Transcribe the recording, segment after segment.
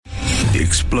the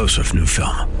explosive new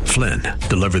film, Flynn,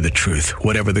 deliver the truth,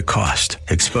 whatever the cost,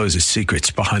 exposes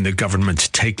secrets behind the government's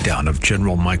takedown of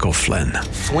General Michael Flynn.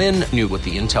 Flynn knew what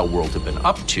the intel world had been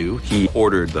up to. He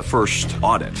ordered the first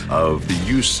audit of the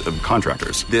use of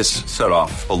contractors. This set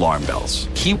off alarm bells.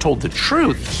 He told the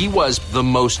truth. He was the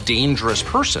most dangerous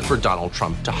person for Donald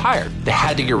Trump to hire. They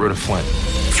had to get rid of Flynn.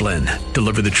 Flynn,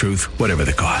 deliver the truth, whatever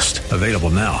the cost. Available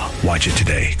now. Watch it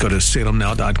today. Go to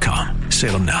salemnow.com.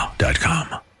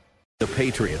 salemnow.com. The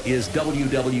Patriot is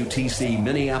WWTC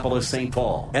Minneapolis, St.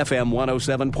 Paul, FM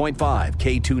 107.5,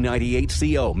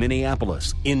 K298CO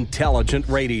Minneapolis, Intelligent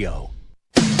Radio.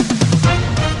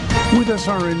 With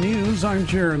SRN News, I'm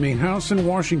Jeremy House in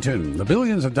Washington. The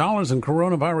billions of dollars in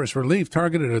coronavirus relief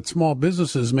targeted at small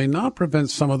businesses may not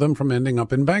prevent some of them from ending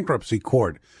up in bankruptcy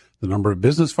court. The number of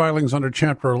business filings under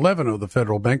Chapter 11 of the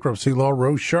federal bankruptcy law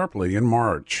rose sharply in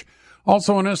March.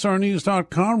 Also on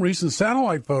SRNews.com, recent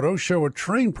satellite photos show a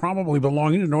train probably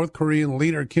belonging to North Korean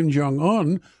leader Kim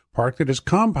Jong-un parked at his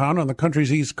compound on the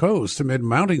country's east coast amid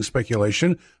mounting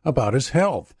speculation about his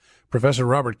health. Professor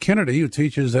Robert Kennedy, who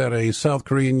teaches at a South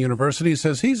Korean university,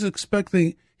 says he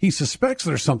suspects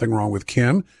there's something wrong with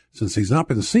Kim since he's not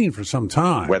been seen for some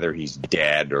time. Whether he's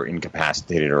dead or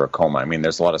incapacitated or a coma, I mean,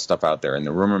 there's a lot of stuff out there in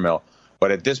the rumor mill. But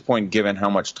at this point, given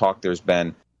how much talk there's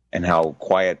been and how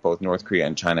quiet both North Korea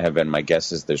and China have been, my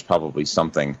guess is there's probably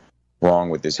something wrong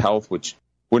with his health, which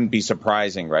wouldn't be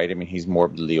surprising, right? I mean, he's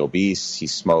morbidly obese, he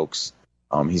smokes,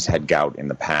 he's had gout in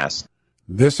the past.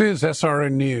 This is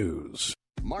SRN News.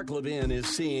 Mark Levin is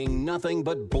seeing nothing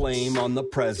but blame on the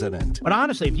president. But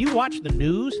honestly, if you watch the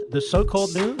news, the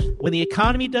so-called news, when the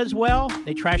economy does well,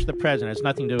 they trash the president. It's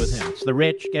nothing to do with him. It's the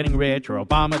rich getting rich, or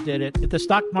Obama did it. If the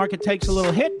stock market takes a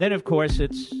little hit, then of course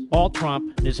it's all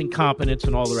Trump and his incompetence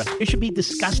and all the rest. You should be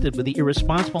disgusted with the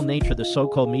irresponsible nature of the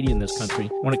so-called media in this country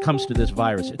when it comes to this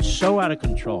virus. It's so out of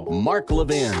control. Mark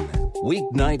Levin,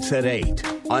 weeknights at 8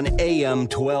 on AM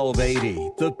 1280,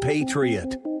 The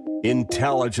Patriot.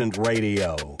 Intelligent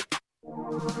Radio.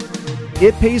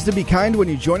 It pays to be kind when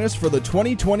you join us for the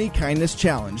 2020 Kindness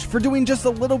Challenge. For doing just a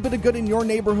little bit of good in your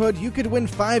neighborhood, you could win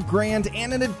 $5,000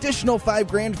 and an additional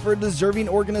 $5,000 for a deserving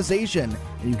organization.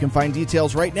 And you can find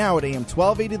details right now at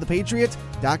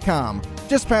am1280thepatriot.com.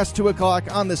 Just past 2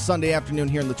 o'clock on this Sunday afternoon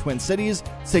here in the Twin Cities.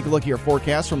 Let's take a look at your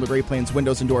forecast from the Great Plains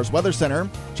Windows and Doors Weather Center.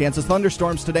 Chance of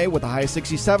thunderstorms today with a high of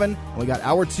 67. And we got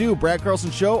Hour 2, Brad Carlson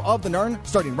Show of the NARN,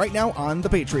 starting right now on The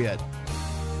Patriot.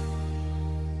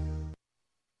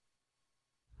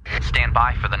 Stand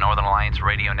by for the Northern Alliance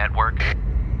Radio Network.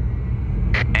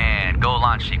 And go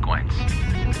launch sequence.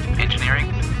 Engineering,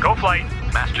 go flight.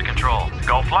 Master control,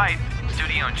 go flight.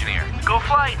 Studio engineer, go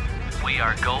flight. We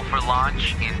are go for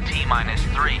launch in T-minus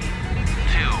 3, 2, 1.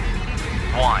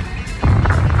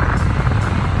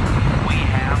 We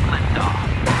have liftoff.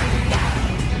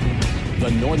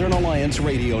 The Northern Alliance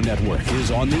Radio Network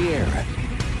is on the air.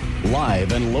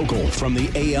 Live and local from the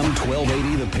AM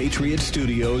 1280 The Patriot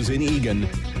Studios in Eagan.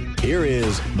 Here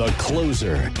is the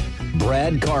closer,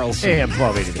 Brad Carlson. AM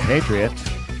 1280 The Patriot.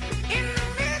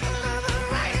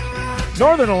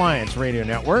 Northern Alliance Radio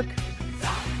Network.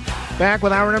 Back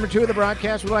with hour number 2 of the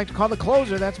broadcast we like to call the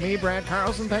closer. That's me, Brad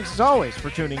Carlson. Thanks as always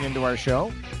for tuning into our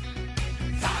show.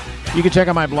 You can check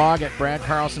out my blog at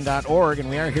bradcarlson.org, and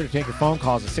we are here to take your phone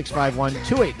calls at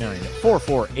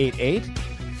 651-289-4488.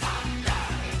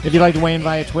 If you'd like to weigh in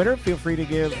via Twitter, feel free to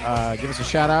give us a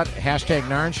shout-out. Hashtag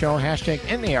NARN Show, hashtag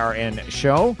NARN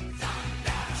Show.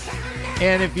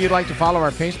 And if you'd like to follow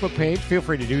our Facebook page, feel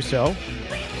free to do so.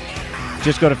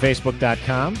 Just go to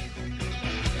Facebook.com.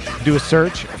 Do a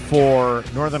search for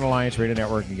Northern Alliance Radio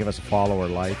Network and give us a follow or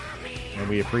like. And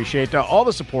we appreciate all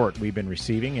the support we've been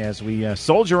receiving as we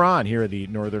soldier on here at the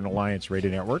Northern Alliance Radio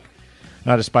Network.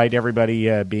 Despite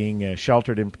everybody being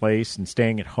sheltered in place and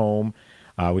staying at home,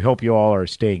 we hope you all are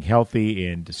staying healthy,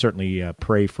 and certainly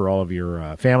pray for all of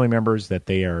your family members that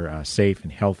they are safe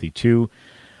and healthy too.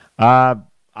 I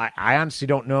honestly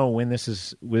don't know when this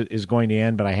is going to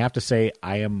end, but I have to say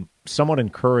I am somewhat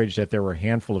encouraged that there were a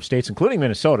handful of states, including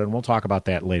Minnesota, and we'll talk about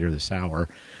that later this hour,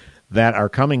 that are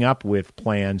coming up with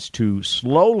plans to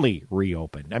slowly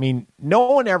reopen. I mean,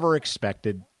 no one ever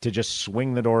expected to just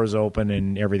swing the doors open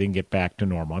and everything get back to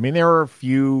normal. I mean, there are a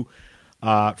few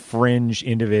fringe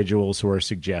individuals who are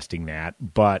suggesting that,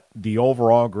 but the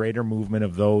overall greater movement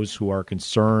of those who are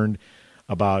concerned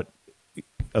about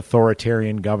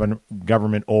authoritarian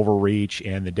government overreach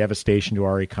and the devastation to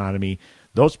our economy,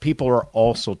 those people are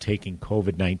also taking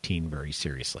COVID-19 very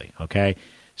seriously, okay?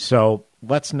 So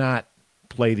let's not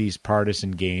play these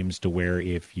partisan games to where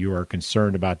if you are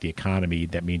concerned about the economy,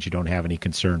 that means you don't have any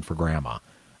concern for grandma.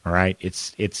 All right,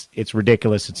 it's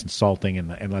ridiculous. It's insulting,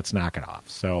 and let's knock it off.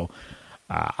 So,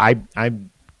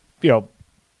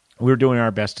 we're doing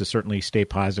our best to certainly stay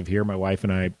positive here. My wife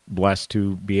and I blessed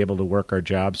to be able to work our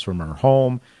jobs from our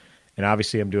home, and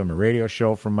obviously I'm doing my radio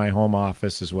show from my home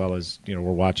office, as well as we're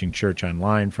watching church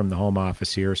online from the home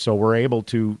office here. So we're able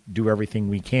to do everything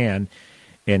we can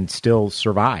and still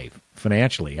survive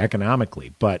financially,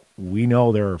 economically. But we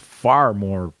know there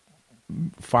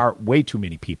are way too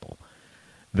many people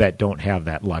that don't have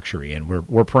that luxury, and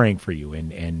we're praying for you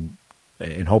and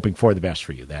hoping for the best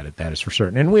for you. That is for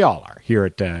certain, and we all are here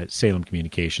at Salem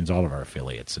Communications, all of our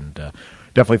affiliates, and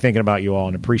definitely thinking about you all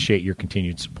and appreciate your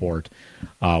continued support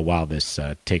while this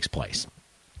takes place.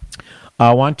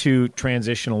 I want to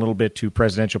transition a little bit to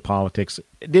presidential politics.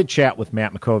 I did chat with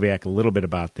Matt Mackowiak a little bit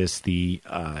about this, the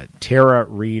Tara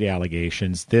Reade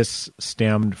allegations. This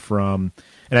stemmed from,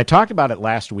 and I talked about it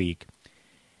last week,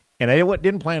 and I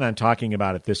didn't plan on talking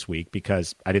about it this week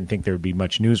because I didn't think there would be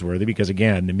much newsworthy because,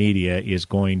 again, the media is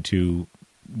going to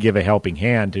give a helping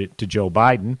hand to Joe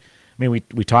Biden. I mean,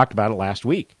 we talked about it last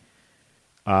week.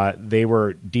 They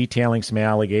were detailing some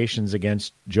allegations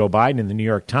against Joe Biden in the New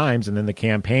York Times, and then the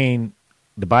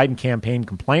Biden campaign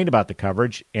complained about the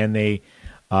coverage, and they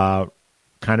kind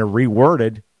of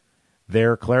reworded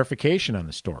their clarification on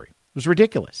the story. It was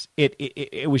ridiculous.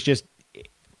 It was just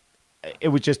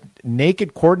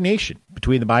naked coordination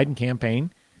between the Biden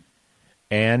campaign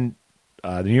and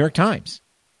the New York Times.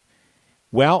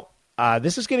 Well,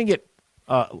 this is going to get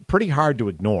pretty hard to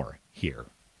ignore here.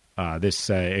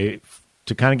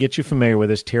 To kind of get you familiar with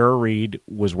this, Tara Reade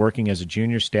was working as a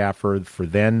junior staffer for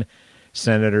then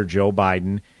Senator Joe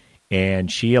Biden,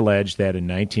 and she alleged that in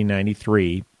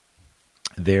 1993,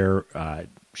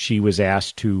 she was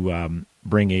asked to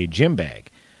bring a gym bag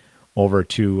over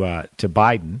to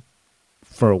Biden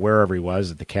for wherever he was,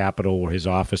 at the Capitol or his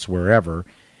office, wherever,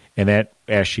 and that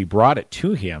as she brought it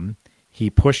to him, he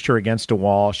pushed her against a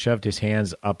wall, shoved his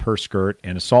hands up her skirt,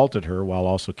 and assaulted her while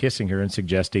also kissing her and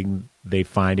suggesting they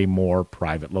find a more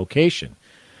private location.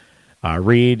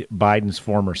 Reade, Biden's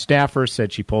former staffer,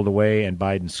 said she pulled away, and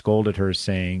Biden scolded her,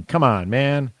 saying, "Come on,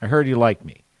 man, I heard you liked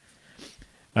me."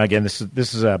 Again, this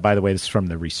is by the way, this is from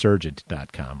the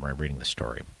Resurgent.com, where I'm reading the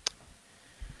story.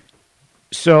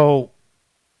 So,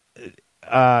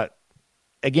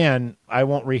 again, I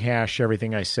won't rehash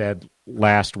everything I said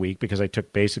last week because I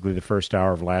took basically the first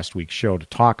hour of last week's show to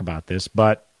talk about this,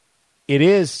 but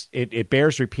it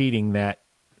bears repeating that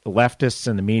leftists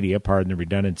and the media, pardon the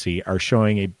redundancy, are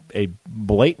showing a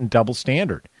blatant double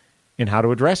standard in how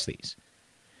to address these.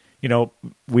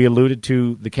 We alluded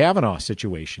to the Kavanaugh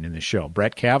situation in this show.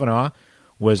 Brett Kavanaugh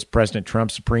was President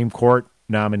Trump's Supreme Court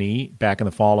nominee back in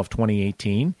the fall of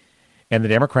 2018, and the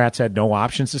Democrats had no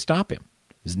options to stop him.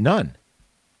 There's none.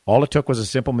 All it took was a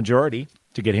simple majority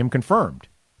to get him confirmed,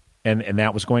 and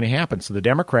that was going to happen. So the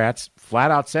Democrats flat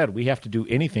out said, we have to do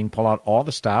anything, pull out all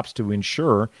the stops to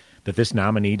ensure that this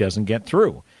nominee doesn't get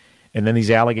through. And then these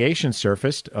allegations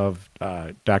surfaced of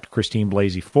Dr. Christine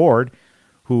Blasey Ford,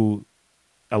 who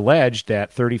alleged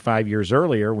that 35 years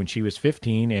earlier, when she was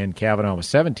 15 and Kavanaugh was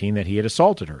 17, that he had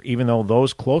assaulted her, even though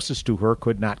those closest to her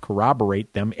could not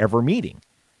corroborate them ever meeting.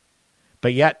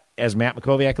 But yet, as Matt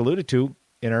Mackowiak alluded to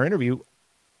in our interview,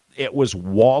 it was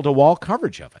wall-to-wall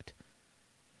coverage of it.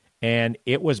 And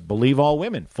it was believe all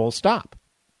women, full stop.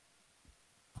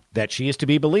 That she is to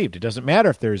be believed. It doesn't matter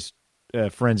if there's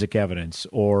forensic evidence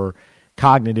or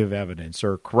cognitive evidence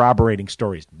or corroborating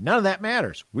stories. None of that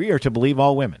matters. We are to believe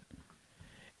all women.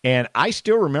 And I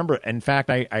still remember, in fact,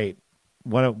 I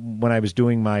when I was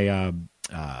doing my,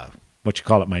 my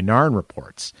NARN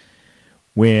reports,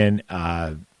 when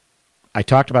I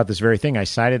talked about this very thing, I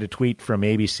cited a tweet from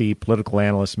ABC political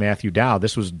analyst Matthew Dow.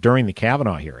 This was during the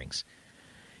Kavanaugh hearings.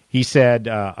 He said,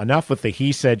 enough with the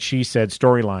he said, she said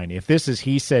storyline. If this is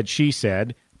he said, she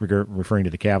said, referring to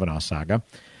the Kavanaugh saga,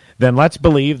 then let's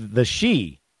believe the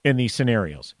she in these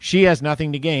scenarios. She has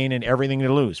nothing to gain and everything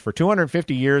to lose. For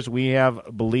 250 years, we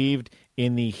have believed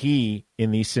in the he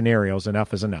in these scenarios.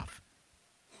 Enough is enough.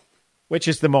 Which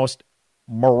is the most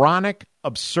moronic,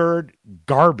 absurd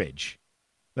garbage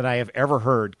that I have ever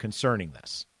heard concerning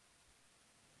this.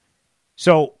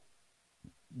 So,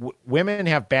 women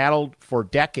have battled for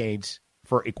decades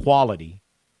for equality,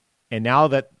 and now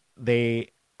that they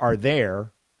are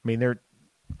there, I mean, they're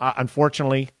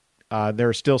unfortunately, there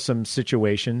are still some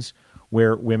situations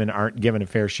where women aren't given a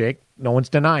fair shake. No one's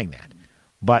denying that.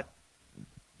 But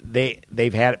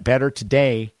they've had it better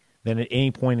today than at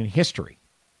any point in history.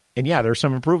 And yeah, there are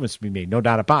some improvements to be made, no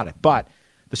doubt about it. But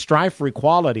the strive for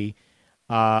equality,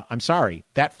 I'm sorry,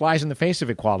 that flies in the face of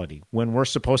equality when we're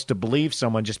supposed to believe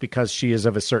someone just because she is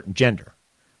of a certain gender.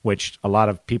 which a lot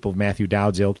of people of Matthew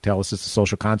Dowd's ilk tell us it's a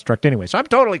social construct anyway. So I'm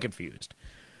totally confused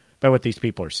by what these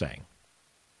people are saying.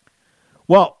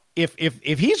 Well, if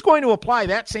he's going to apply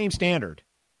that same standard,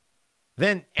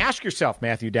 then ask yourself,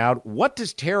 Matthew Dowd, what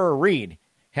does Tara Reade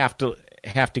have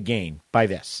to gain by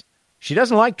this? She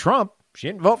doesn't like Trump. She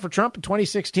didn't vote for Trump in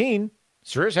 2016.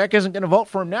 Sure as heck isn't going to vote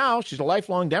for him now. She's a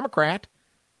lifelong Democrat.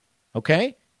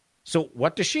 Okay? So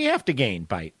what does she have to gain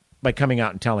by coming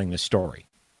out and telling this story?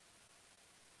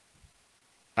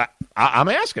 I'm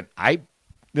asking.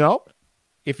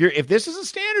 If this is a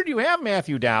standard you have,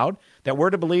 Matthew Dowd, that we're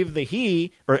to believe the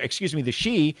she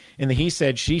in the he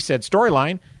said, she said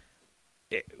storyline,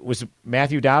 was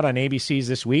Matthew Dowd on ABC's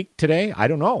This Week today? I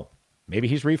don't know. Maybe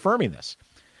he's reaffirming this.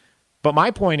 But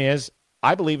my point is,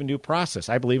 I believe in due process.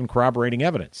 I believe in corroborating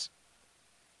evidence.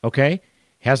 Okay?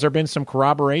 Has there been some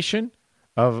corroboration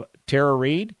of Tara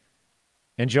Reade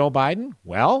and Joe Biden?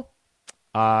 Well,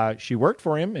 she worked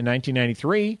for him in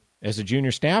 1993 as a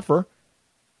junior staffer.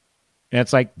 And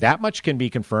it's like that much can be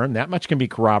confirmed. That much can be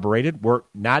corroborated.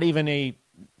 Not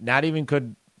even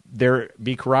could there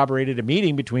be corroborated a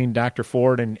meeting between Dr.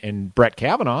 Ford and Brett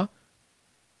Kavanaugh.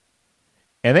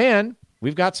 And then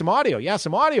we've got some audio. Yeah,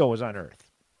 some audio was unearthed.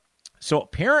 So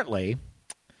apparently,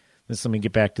 let me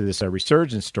get back to this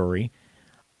resurgence story.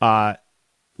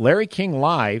 Larry King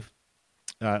Live,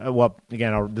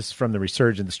 this is from the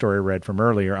resurgence story I read from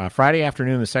earlier. Friday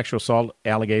afternoon, the sexual assault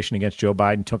allegation against Joe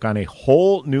Biden took on a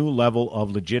whole new level of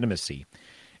legitimacy.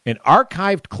 An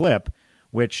archived clip,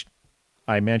 which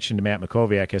I mentioned to Matt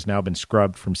Makoviak, has now been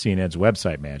scrubbed from CNN's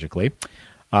website magically.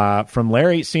 From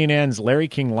CNN's Larry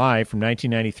King Live from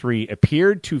 1993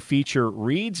 appeared to feature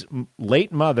Reed's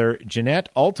late mother, Jeanette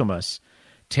Ultimus,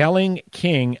 telling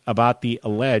King about the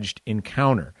alleged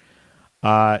encounter.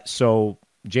 So,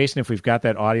 Jason, if we've got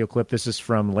that audio clip, this is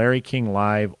from Larry King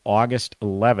Live, August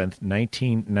 11th,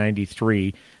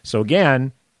 1993. So,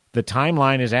 again, the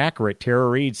timeline is accurate. Tara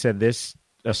Reade said this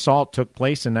assault took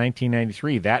place in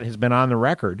 1993. That has been on the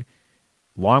record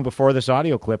long before this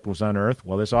audio clip was unearthed.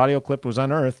 Well, this audio clip was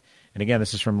unearthed. And again,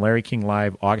 this is from Larry King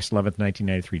Live, August 11th,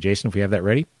 1993. Jason, if we have that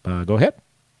ready, go ahead.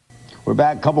 We're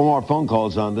back. A couple more phone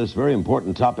calls on this very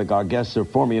important topic. Our guests are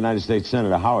former United States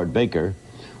Senator Howard Baker,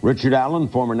 Richard Allen,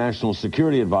 former National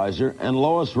Security Advisor, and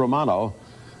Lois Romano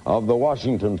of the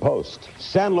Washington Post.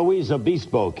 San Luis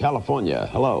Obispo, California.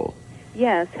 Hello.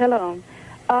 Yes, hello.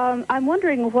 I'm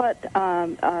wondering what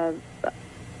a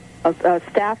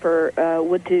staffer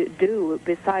would do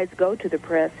besides go to the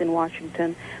press in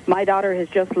Washington. My daughter has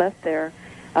just left there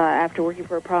after working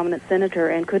for a prominent senator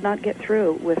and could not get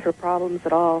through with her problems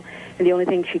at all. And the only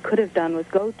thing she could have done was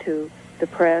go to the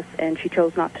press, and she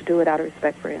chose not to do it out of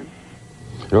respect for him.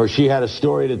 Or she had a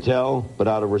story to tell, but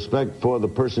out of respect for the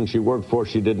person she worked for,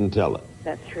 she didn't tell it.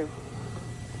 That's true.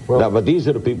 Well, now, but these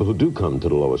are the people who do come to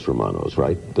the Lois Romanos,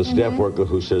 right? The staff worker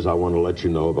who says, I want to let you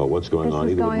know about what's going on,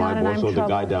 either with my boss or the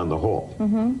guy down the hall.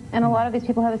 And a lot of these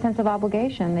people have a sense of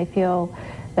obligation. They feel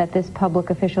that this public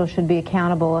official should be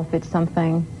accountable if it's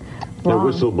something wrong. They're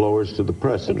whistleblowers to the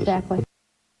press. Exactly.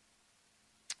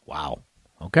 Wow.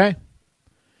 Okay.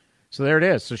 So there it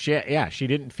is. So she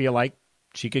didn't feel like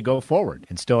she could go forward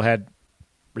and still had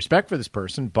respect for this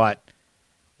person, but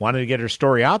wanted to get her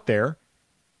story out there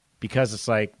because it's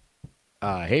like,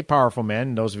 hey, powerful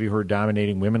men, those of you who are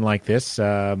dominating women like this,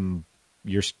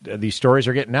 these stories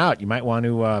are getting out. You might want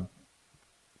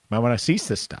to cease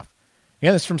this stuff.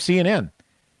 Yeah, this is from CNN.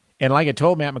 And like I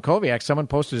told Matt Makoviak, someone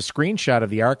posted a screenshot of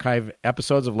the archive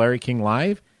episodes of Larry King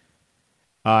Live.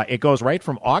 It goes right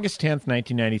from August 10th,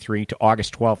 1993 to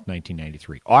August 12th,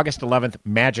 1993. August 11th,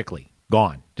 magically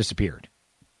gone, disappeared.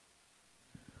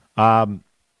 Again,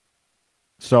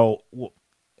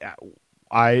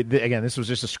 this was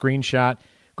just a screenshot.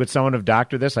 Could someone have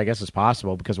doctored this? I guess it's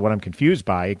possible, because what I'm confused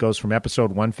by, it goes from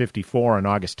episode 154 on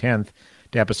August 10th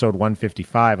to episode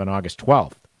 155 on August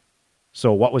 12th.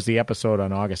 So what was the episode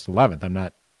on August 11th? I'm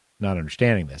not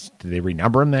understanding this. Did they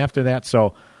renumber them after that?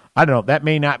 So I don't know. That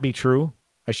may not be true.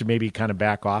 I should maybe kind of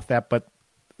back off that. But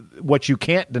what you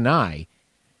can't deny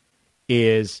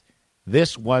is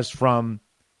this was from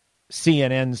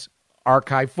CNN's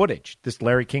archive footage, this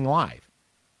Larry King Live.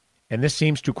 And this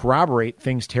seems to corroborate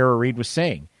things Tara Reade was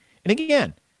saying. And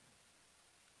again,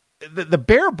 the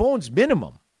bare bones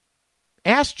minimum,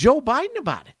 ask Joe Biden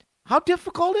about it. How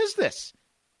difficult is this?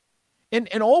 And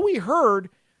all we heard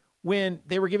when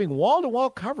they were giving wall-to-wall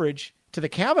coverage to the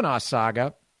Kavanaugh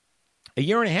saga a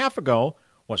year and a half ago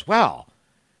was, well,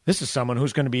 this is someone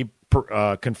who's going to be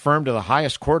confirmed to the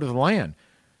highest court of the land.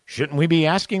 Shouldn't we be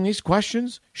asking these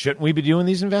questions? Shouldn't we be doing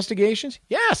these investigations?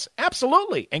 Yes,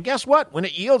 absolutely. And guess what? When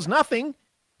it yields nothing,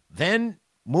 then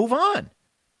move on.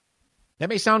 That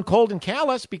may sound cold and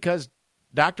callous because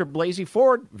Dr. Blasey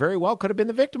Ford very well could have been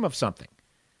the victim of something.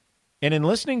 And in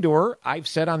listening to her, I've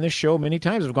said on this show many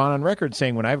times, I've gone on record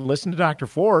saying when I've listened to Dr.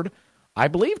 Ford, I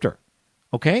believed her.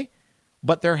 Okay?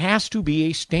 But there has to be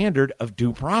a standard of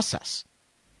due process.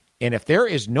 And if there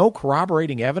is no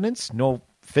corroborating evidence, no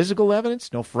physical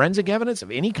evidence, no forensic evidence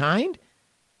of any kind,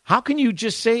 how can you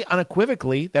just say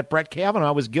unequivocally that Brett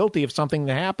Kavanaugh was guilty of something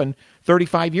that happened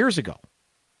 35 years ago?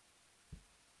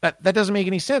 That doesn't make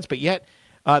any sense. But yet,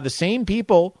 the same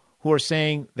people who are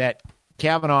saying that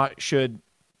Kavanaugh should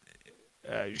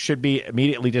be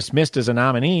immediately dismissed as a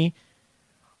nominee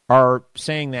are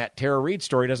saying that Tara Reade's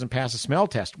story doesn't pass a smell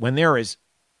test when there is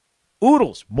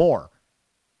oodles more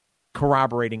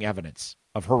corroborating evidence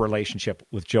of her relationship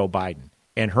with Joe Biden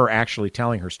and her actually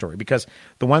telling her story. Because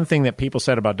the one thing that people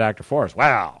said about Dr. Forrest,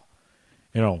 wow,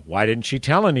 why didn't she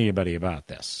tell anybody about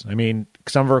this? I mean,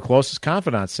 some of her closest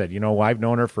confidants said, I've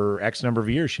known her for X number of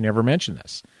years. She never mentioned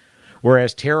this.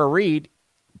 Whereas Tara Reade,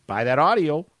 by that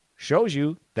audio, shows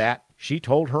you that she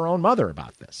told her own mother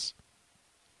about this.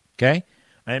 Okay?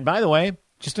 And by the way,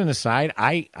 just an aside,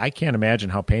 I can't imagine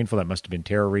how painful that must have been.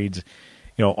 Tara Reade's,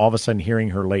 all of a sudden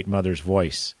hearing her late mother's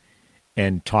voice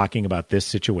and talking about this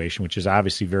situation, which is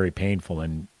obviously very painful,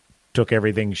 and took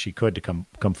everything she could to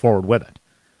come forward with it.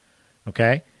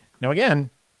 Okay? Now, again,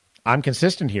 I'm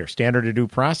consistent here. Standard of due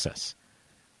process.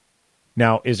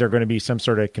 Now, is there going to be some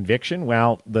sort of conviction?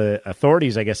 Well, the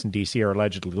authorities, I guess, in D.C. are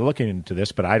allegedly looking into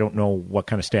this, but I don't know what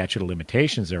kind of statute of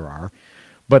limitations there are.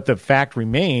 But the fact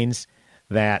remains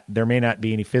that there may not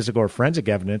be any physical or forensic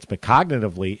evidence, but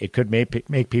cognitively it could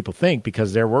make people think,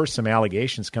 because there were some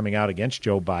allegations coming out against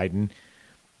Joe Biden,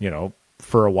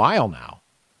 for a while now.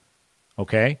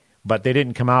 Okay? But they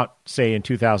didn't come out, say, in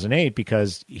 2008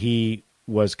 because he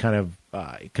was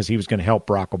because he was going to help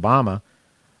Barack Obama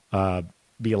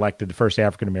be elected the first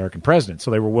African-American president.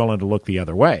 So they were willing to look the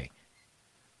other way.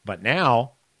 But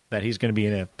now that he's going to be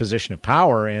in a position of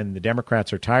power and the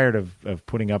Democrats are tired of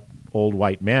putting up old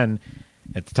white men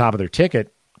at the top of their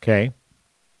ticket, okay,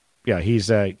 yeah,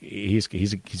 he's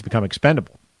become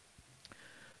expendable.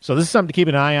 So this is something to keep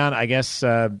an eye on. I guess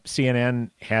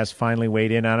CNN has finally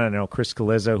weighed in on it. I know Chris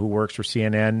Scalise, who works for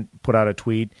CNN, put out a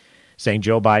tweet saying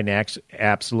Joe Biden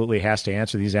absolutely has to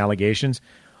answer these allegations.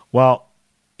 Well,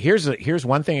 here's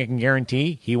one thing I can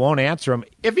guarantee: he won't answer them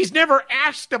if he's never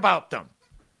asked about them.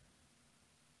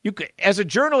 As a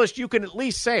journalist, you can at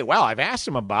least say, "Well, I've asked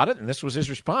him about it, and this was his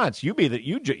response." You be the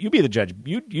judge.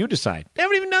 You decide. They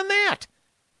haven't even done that.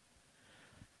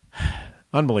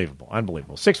 Unbelievable.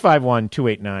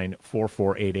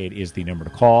 651-289-4488 is the number to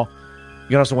call. You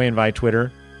can also weigh in via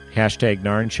Twitter, hashtag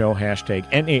Narn Show,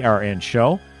 hashtag NARN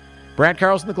Show. Brad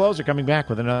Carlson, the closer, coming back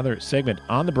with another segment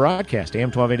on the broadcast, AM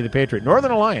 1280 The Patriot,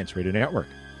 Northern Alliance Radio Network.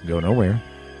 Go nowhere.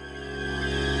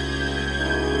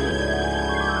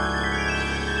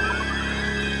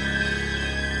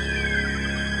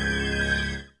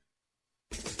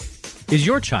 Is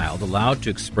your child allowed to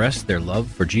express their love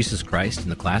for Jesus Christ in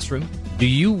the classroom? Do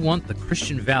you want the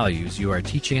Christian values you are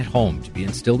teaching at home to be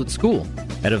instilled at school?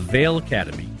 At Avail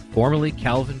Academy, formerly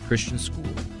Calvin Christian School,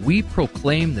 we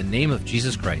proclaim the name of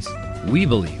Jesus Christ. We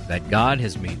believe that God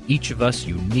has made each of us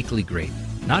uniquely great,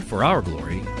 not for our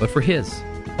glory, but for His.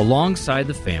 Alongside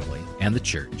the family and the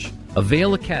church,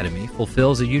 Avail Academy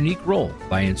fulfills a unique role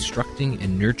by instructing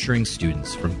and nurturing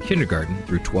students from kindergarten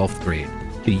through 12th grade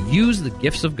to use the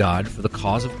gifts of God for the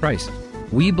cause of Christ.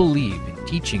 We believe in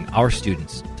teaching our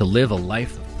students to live a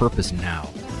life of purpose now,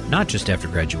 not just after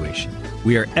graduation.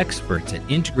 We are experts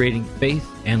at integrating faith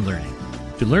and learning.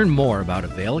 To learn more about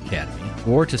Avail Academy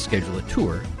or to schedule a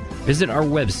tour, visit our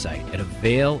website at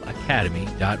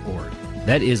availacademy.org.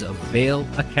 That is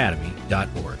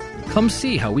availacademy.org. Come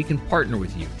see how we can partner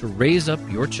with you to raise up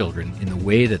your children in the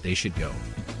way that they should go.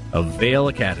 Avail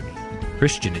Academy,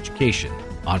 Christian education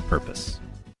on purpose.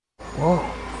 Whoa,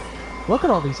 look at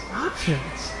all these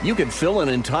options. You could fill an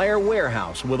entire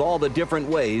warehouse with all the different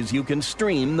ways you can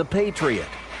stream The Patriot.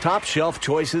 Top shelf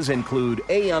choices include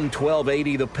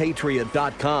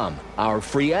AM1280thepatriot.com, our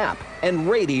free app, and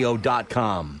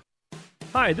radio.com.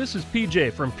 Hi, this is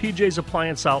PJ from PJ's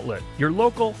Appliance Outlet, your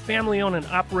local family-owned and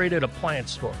operated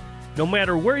appliance store. No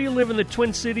matter where you live in the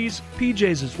Twin Cities,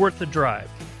 PJ's is worth the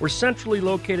drive. We're centrally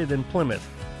located in Plymouth.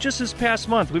 Just this past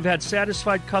month, we've had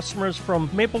satisfied customers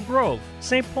from Maple Grove,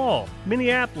 St. Paul,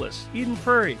 Minneapolis, Eden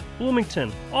Prairie,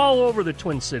 Bloomington, all over the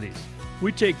Twin Cities.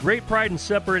 We take great pride in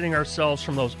separating ourselves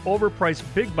from those overpriced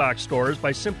big box stores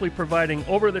by simply providing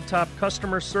over-the-top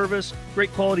customer service,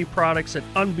 great quality products at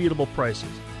unbeatable prices.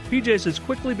 PJ's has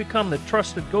quickly become the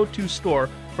trusted go-to store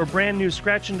for brand new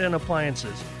scratch and dent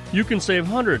appliances. You can save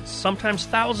hundreds, sometimes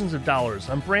thousands of dollars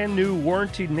on brand new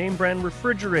warranted name brand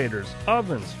refrigerators,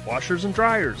 ovens, washers and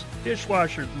dryers,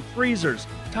 dishwashers and freezers,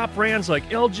 top brands like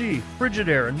LG,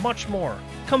 Frigidaire, and much more.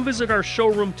 Come visit our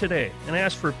showroom today and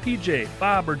ask for PJ,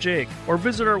 Bob, or Jake, or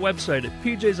visit our website at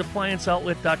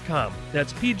pjsapplianceoutlet.com.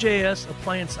 That's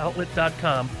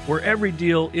pjsapplianceoutlet.com, where every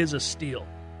deal is a steal.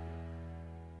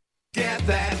 Get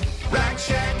that Rack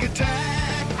Shack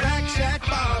attack, Rack Shack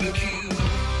barbecue.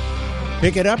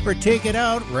 Pick it up or take it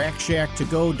out,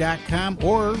 RackShackToGo.com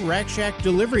or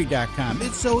RackShackDelivery.com.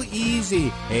 It's so easy.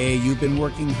 Hey, you've been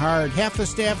working hard. Half the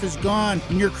staff is gone,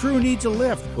 and your crew needs a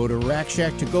lift. Go to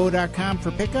RackShackToGo.com for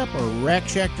pickup or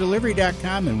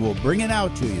RackShackDelivery.com, and we'll bring it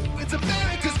out to you. It's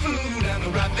America's food and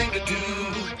the right thing to do.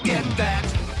 Get that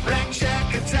Rack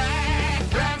Shack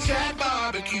attack, Rack Shack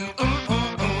barbecue.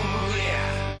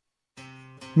 Yeah.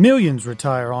 Millions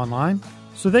retire online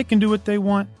so they can do what they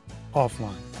want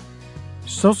offline.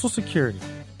 Social Security,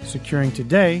 securing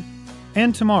today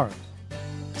and tomorrow.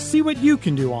 See what you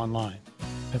can do online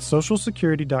at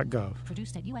socialsecurity.gov.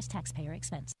 Produced at U.S. taxpayer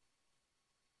expense.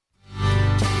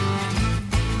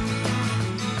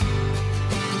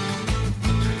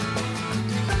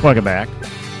 Welcome back.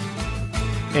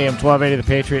 AM 1280, the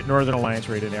Patriot Northern Alliance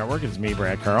Radio Network. It's me,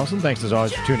 Brad Carlson. Thanks as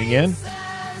always for tuning in.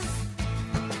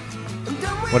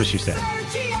 What does she say?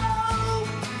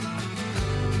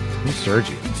 Who's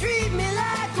Sergio?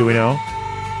 Do we know?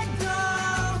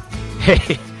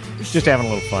 Hey, just having a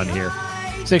little fun here.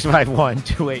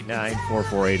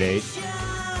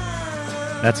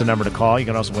 651-289-4488. That's the number to call. You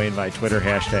can also weigh in by Twitter,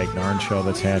 hashtag NARN Show.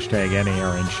 That's hashtag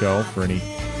NARN Show for any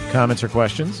comments or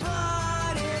questions.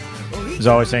 As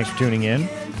always, thanks for tuning in.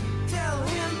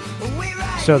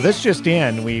 So this just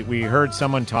in, we heard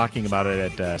someone talking about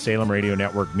it at Salem Radio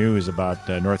Network News about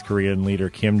North Korean leader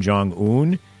Kim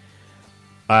Jong-un.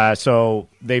 So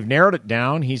they've narrowed it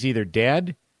down. He's either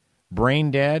dead,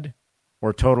 brain dead,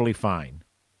 or totally fine.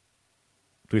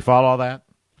 Do we follow all that?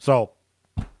 So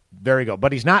there you go.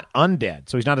 But he's not undead,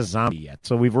 so he's not a zombie yet.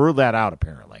 So we've ruled that out,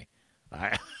 apparently.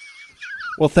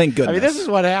 Well, thank goodness. I mean, this is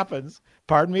what happens.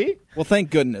 Pardon me? Well, thank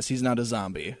goodness he's not a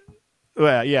zombie.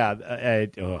 Well, yeah.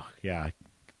 Yeah.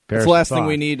 It's the last thing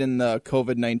we need in the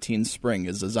COVID-19 spring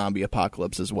is a zombie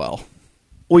apocalypse as well.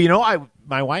 Well, you know,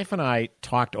 my wife and I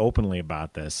talked openly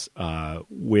about this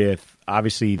with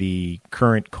obviously the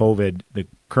current version of the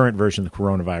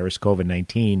coronavirus,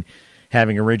 COVID-19,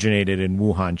 having originated in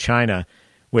Wuhan, China,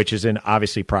 which is in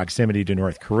obviously proximity to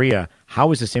North Korea.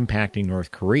 How is this impacting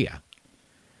North Korea?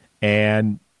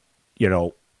 And, you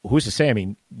know, who's to say? I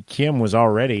mean, Kim was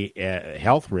already a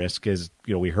health risk, as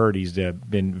you know. We heard he's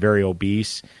been very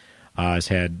obese, has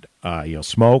had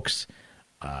smokes.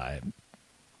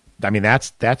 I mean,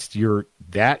 that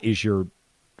is your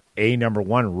number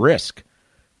one risk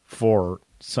for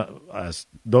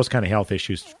those kind of health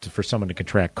issues for someone to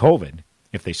contract COVID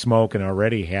if they smoke and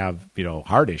already have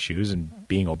heart issues and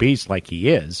being obese like he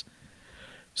is.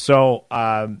 So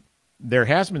there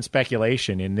has been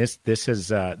speculation, and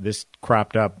this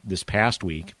cropped up this past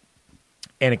week,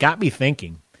 and it got me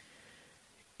thinking.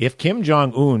 If Kim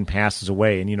Jong-un passes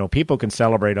away, and people can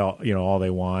celebrate all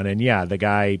they want, and yeah, the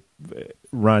guy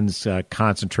runs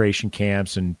concentration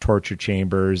camps and torture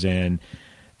chambers, and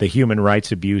the human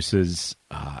rights abuses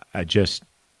just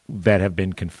that have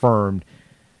been confirmed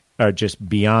are just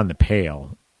beyond the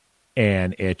pale,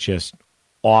 and it's just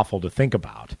awful to think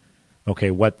about.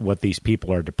 Okay, what these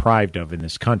people are deprived of in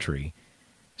this country,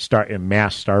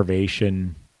 mass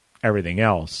starvation, everything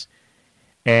else,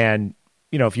 and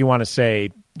if you want to say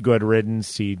good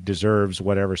riddance, he deserves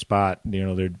whatever spot.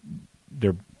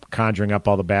 They're conjuring up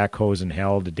all the backhoes in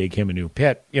hell to dig him a new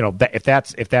pit. If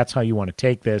that's how you want to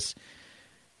take this,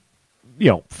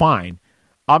 fine.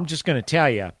 I'm just going to tell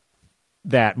you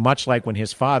that much like when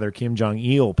his father Kim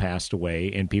Jong-il passed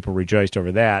away, and people rejoiced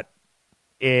over that,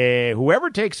 whoever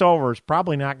takes over is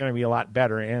probably not going to be a lot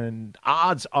better, and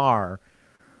odds are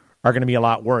going to be a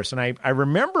lot worse. And I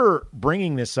remember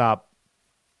bringing this up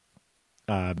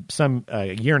a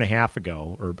year and a half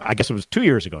ago, or I guess it was 2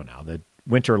 years ago now, the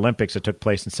Winter Olympics that took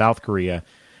place in South Korea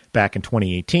back in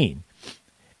 2018.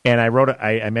 And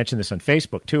I mentioned this on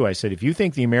Facebook too. I said, if you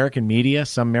think the American media,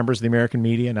 some members of the American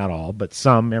media, not all, but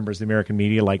some members of the American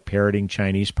media like parroting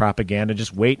Chinese propaganda,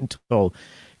 just wait until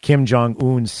Kim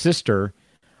Jong-un's sister,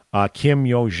 Kim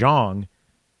Yo-jong,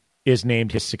 is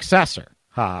named his successor.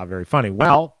 Ha, very funny.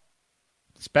 Well,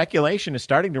 speculation is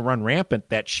starting to run rampant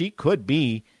that she could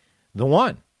be the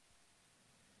one.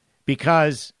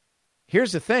 Because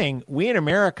here's the thing, we in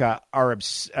America are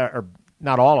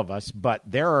not all of us, but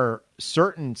there are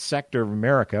certain sector of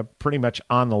America, pretty much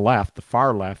on the left, the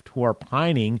far left, who are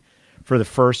pining for the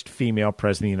first female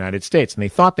president of the United States. And they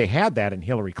thought they had that in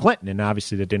Hillary Clinton, and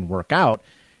obviously that didn't work out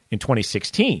in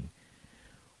 2016.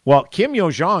 Well, Kim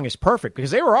Yo-jong is perfect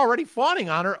because they were already fawning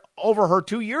on her over her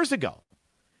 2 years ago.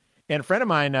 And a friend of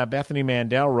mine, Bethany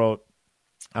Mandel, wrote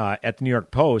at the New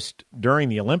York Post during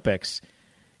the Olympics,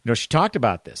 she talked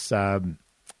about this.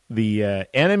 The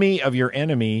enemy of your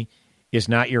enemy is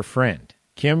not your friend.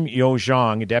 Kim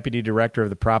Yo-jong, a deputy director of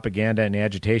the Propaganda and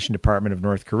Agitation Department of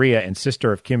North Korea and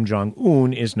sister of Kim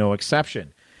Jong-un, is no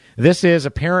exception. This is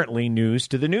apparently news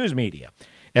to the news media.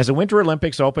 As the Winter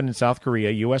Olympics opened in South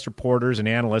Korea, U.S. reporters and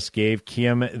analysts gave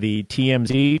Kim the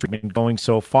TMZ treatment, going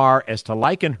so far as to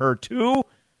liken her to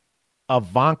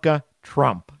Ivanka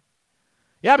Trump.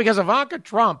 Yeah, because Ivanka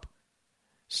Trump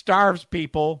starves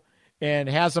people and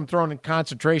has them thrown in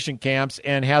concentration camps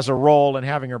and has a role in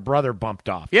having her brother bumped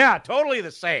off. Yeah, totally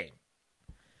the same.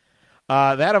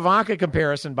 That Ivanka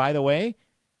comparison, by the way,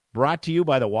 brought to you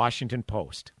by the Washington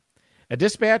Post. A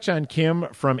dispatch on Kim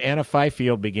from Anna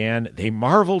Fifield began, "They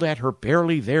marveled at her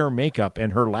barely there makeup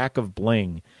and her lack of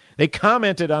bling. They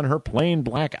commented on her plain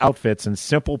black outfits and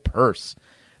simple purse.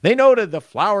 They noted the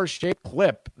flower-shaped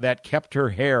clip that kept her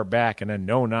hair back in a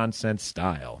no-nonsense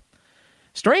style."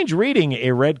 Strange reading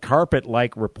a red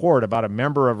carpet-like report about a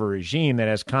member of a regime that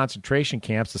has concentration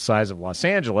camps the size of Los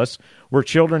Angeles, where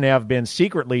children have been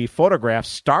secretly photographed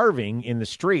starving in the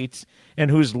streets, and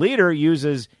whose leader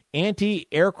uses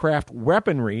anti-aircraft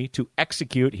weaponry to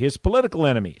execute his political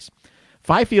enemies.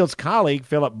 Fifield's colleague,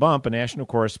 Philip Bump, a national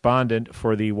correspondent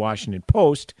for the Washington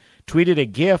Post, tweeted a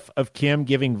GIF of Kim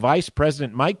giving Vice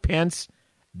President Mike Pence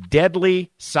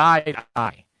deadly side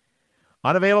eye.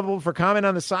 Unavailable for comment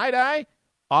on the side eye,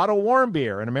 Otto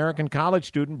Warmbier, an American college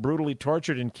student brutally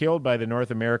tortured and killed by the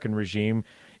North American regime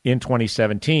in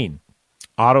 2017.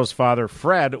 Otto's father,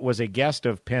 Fred, was a guest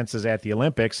of Pence's at the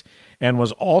Olympics and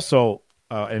was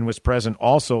present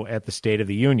also at the State of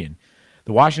the Union.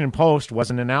 The Washington Post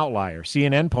wasn't an outlier.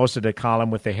 CNN posted a column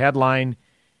with the headline,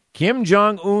 "Kim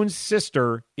Jong-un's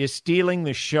sister is stealing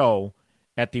the show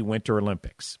at the Winter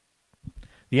Olympics."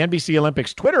 The NBC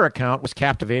Olympics Twitter account was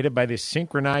captivated by the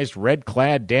synchronized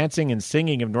red-clad dancing and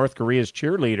singing of North Korea's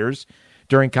cheerleaders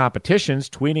during competitions,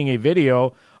 tweeting a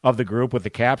video of the group with the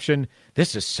caption,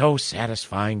 "This is so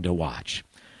satisfying to watch."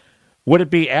 Would it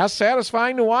be as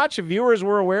satisfying to watch if viewers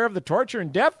were aware of the torture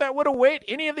and death that would await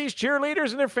any of these cheerleaders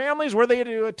and their families were they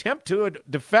to attempt to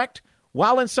defect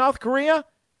while in South Korea?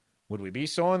 Would we be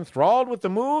so enthralled with the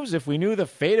moves if we knew the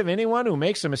fate of anyone who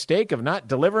makes a mistake of not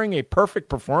delivering a perfect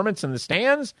performance in the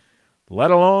stands, let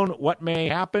alone what may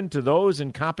happen to those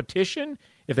in competition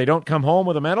if they don't come home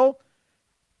with a medal?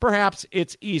 Perhaps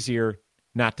it's easier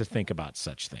not to think about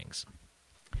such things.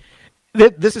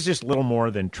 This is just little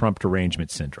more than Trump derangement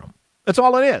syndrome. That's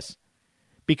all it is.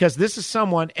 Because this is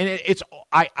someone, and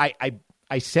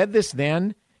I said this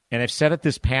then, and I've said it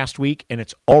this past week, and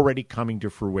it's already coming to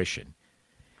fruition.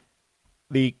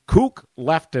 The kook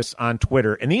leftists on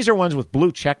Twitter, and these are ones with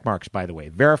blue check marks, by the way,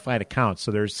 verified accounts, so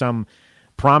there's some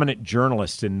prominent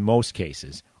journalists in most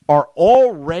cases, are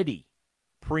already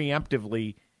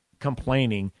preemptively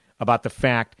complaining about the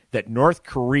fact that North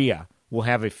Korea will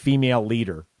have a female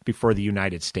leader before the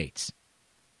United States.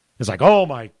 It's like, oh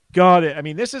my God. I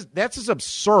mean, that's as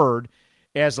absurd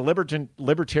as the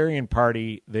Libertarian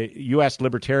Party, the U.S.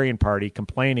 Libertarian Party,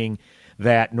 complaining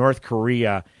that North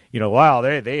Korea,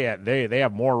 they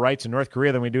have more rights in North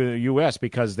Korea than we do in the U.S.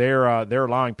 because they're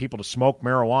allowing people to smoke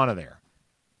marijuana there.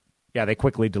 Yeah, they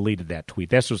quickly deleted that tweet.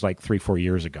 This was like 3-4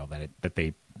 years ago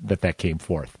that came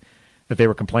forth, that they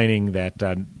were complaining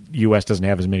that U.S. doesn't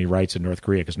have as many rights in North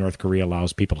Korea because North Korea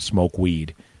allows people to smoke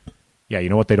weed. Yeah, you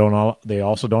know what they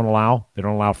also don't allow? They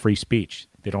don't allow free speech.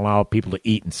 They don't allow people to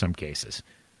eat in some cases.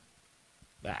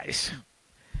 Nice.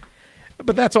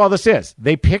 But that's all this is.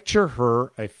 They picture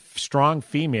her, a strong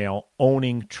female,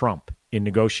 owning Trump in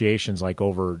negotiations like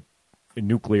over a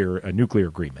nuclear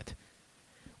agreement.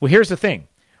 Well, here's the thing.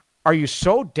 Are you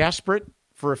so desperate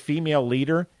for a female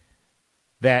leader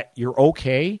that you're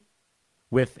okay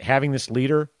with having this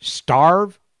leader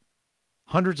starve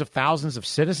hundreds of thousands of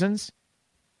citizens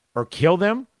or kill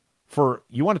them?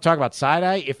 You want to talk about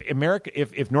side-eye?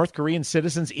 If North Korean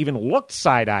citizens even looked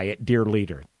side-eye at dear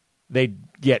leader, they'd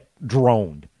get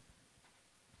droned.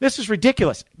 This is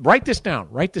ridiculous. Write this down.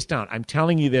 I'm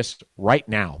telling you this right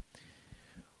now.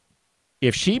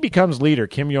 If she becomes leader,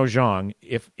 Kim Yo-jong,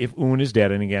 if Un is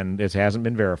dead, and again, this hasn't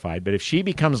been verified, but if she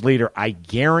becomes leader, I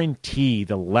guarantee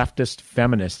the leftist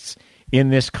feminists in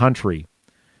this country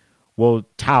will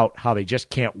tout how they just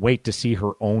can't wait to see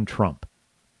her own Trump.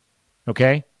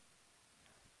 Okay?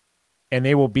 And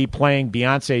they will be playing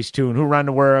Beyonce's tune, "Who Run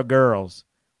the World Girls,"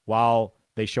 while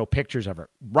They show pictures of her.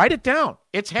 Write it down.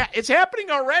 It's happening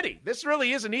already. This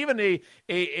really isn't even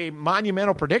a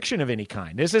monumental prediction of any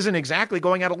kind. This isn't exactly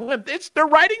going out on a limb. They're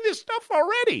writing this stuff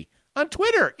already on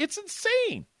Twitter. It's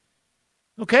insane.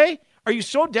 Okay? Are you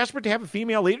so desperate to have a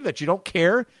female leader that you don't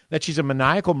care that she's a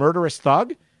maniacal, murderous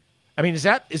thug? I mean, is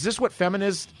this what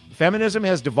feminism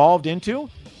has devolved into?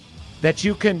 That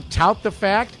you can tout the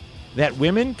fact that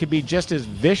women could be just as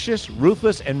vicious,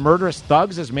 ruthless, and murderous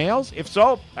thugs as males? If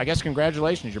so, I guess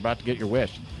congratulations, you're about to get your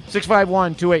wish.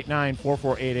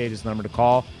 651-289-4488 is the number to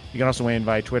call. You can also weigh in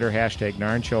via Twitter, hashtag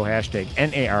Narn Show, hashtag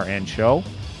NARN Show.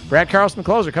 Brad Carlson, the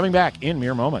closer, coming back in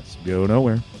mere moments. Go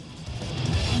nowhere.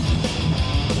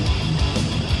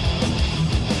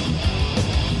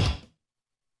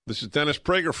 This is Dennis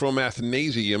Prager from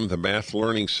Mathnasium, the Math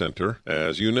Learning Center.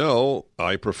 As you know,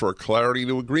 I prefer clarity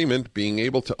to agreement. Being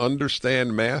able to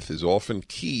understand math is often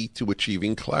key to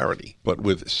achieving clarity. But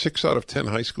with 6 out of 10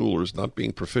 high schoolers not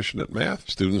being proficient at math,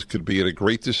 students could be at a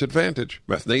great disadvantage.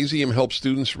 Mathnasium helps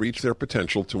students reach their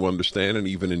potential to understand and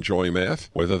even enjoy math,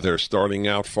 whether they're starting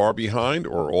out far behind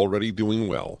or already doing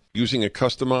well. Using a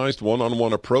customized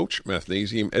one-on-one approach,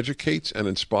 Mathnasium educates and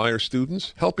inspires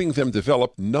students, helping them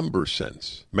develop number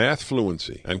sense, math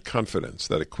fluency, and confidence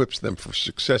that equips them for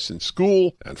success in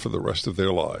school and for the rest of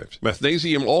their lives.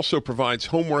 Mathnasium also provides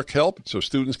homework help so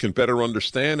students can better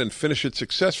understand and finish it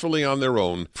successfully on their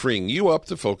own, freeing you up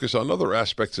to focus on other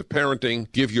aspects of parenting.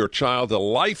 Give your child a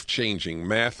life-changing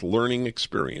math learning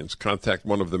experience. Contact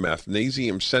one of the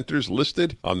Mathnasium centers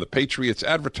listed on the Patriots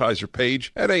advertiser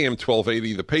page at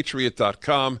am1280thepatriot.com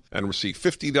and receive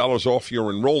 $50 off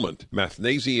your enrollment.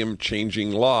 Mathnasium,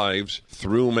 changing lives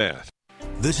through math.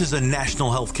 This is a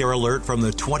national healthcare alert from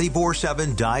the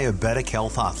 24/7 Diabetic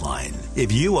Health Hotline.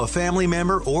 If you, a family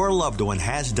member, or a loved one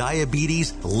has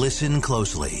diabetes, listen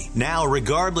closely. Now,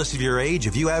 regardless of your age,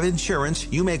 if you have insurance,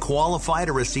 you may qualify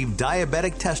to receive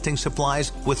diabetic testing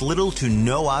supplies with little to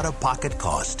no out-of-pocket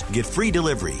cost. Get free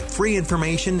delivery, free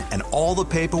information, and all the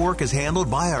paperwork is handled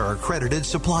by our accredited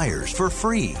suppliers for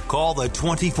free. Call the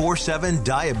 24/7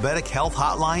 Diabetic Health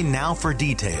Hotline now for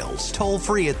details. Toll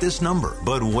free at this number.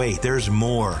 But wait, there's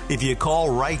more. If you call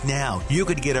right now, you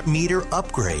could get a meter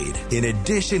upgrade. In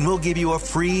addition, we'll give you a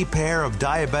free pair of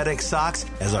diabetic socks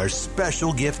as our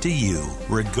special gift to you.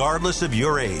 Regardless of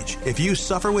your age, if you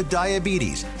suffer with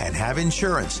diabetes and have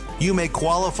insurance, you may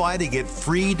qualify to get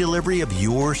free delivery of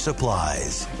your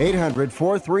supplies.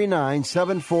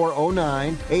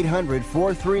 800-439-7409,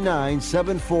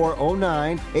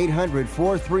 800-439-7409,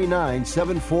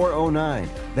 800-439-7409.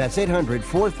 That's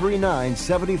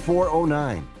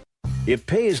 800-439-7409. It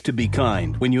pays to be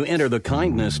kind when you enter the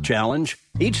Kindness Challenge.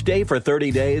 Each day for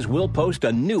 30 days, we'll post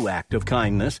a new act of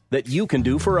kindness that you can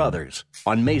do for others.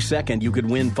 On May 2nd, you could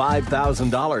win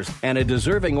 $5,000, and a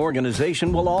deserving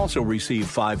organization will also receive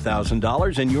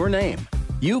 $5,000 in your name.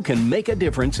 You can make a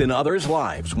difference in others'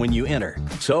 lives when you enter.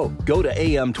 So go to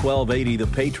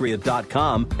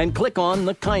am1280thepatriot.com and click on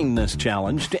the Kindness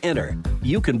Challenge to enter.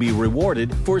 You can be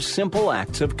rewarded for simple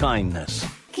acts of kindness.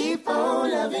 Keep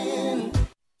on loving.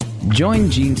 Join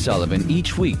Gene Sullivan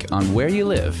each week on Where You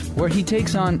Live, where he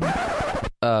takes on...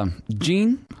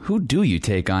 Gene, who do you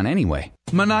take on anyway?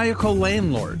 Maniacal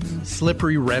landlords,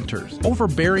 slippery renters,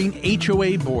 overbearing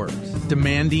HOA boards,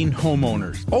 demanding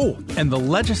homeowners. Oh, and the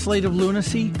legislative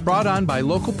lunacy brought on by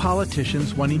local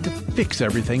politicians wanting to fix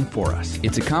everything for us.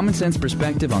 It's a common-sense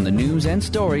perspective on the news and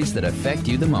stories that affect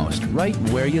you the most, right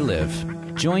where you live.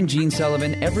 Join Gene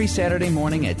Sullivan every Saturday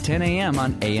morning at 10 a.m.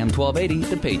 on AM 1280,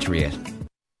 The Patriot.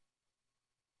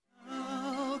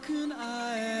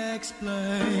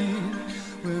 Explain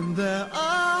when there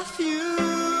are few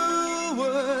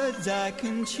words I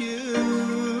can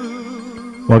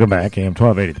choose. Welcome back, AM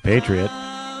 1280, The Patriot.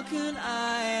 How can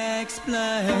I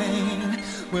explain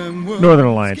when Northern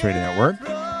Alliance Radio Network.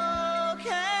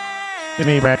 It's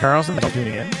me, Brad Carlson. Thanks for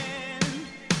tuning in.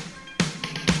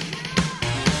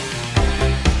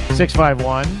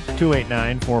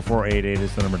 651-289-4488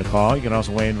 is the number to call. You can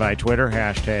also weigh in via Twitter,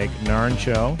 hashtag Narn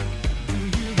Show.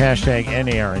 Hashtag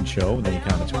NARN Show with any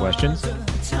comments or questions.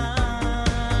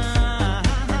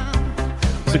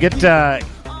 So get kind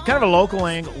of a local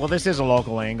angle. Well, this is a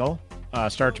local angle.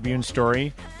 Star Tribune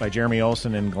story by Jeremy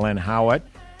Olson and Glenn Howitt.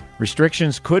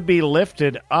 Restrictions could be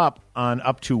lifted up on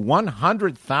up to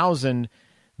 100,000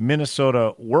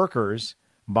 Minnesota workers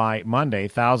by Monday.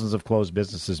 Thousands of closed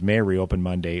businesses may reopen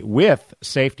Monday with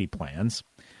safety plans.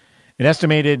 An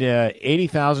estimated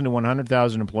 80,000 to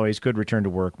 100,000 employees could return to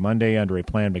work Monday under a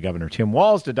plan by Governor Tim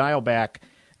Walz to dial back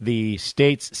the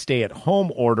state's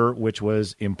stay-at-home order, which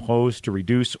was imposed to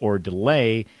reduce or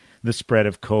delay the spread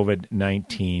of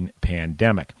COVID-19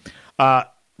 pandemic.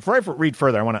 before I read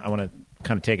further, I want to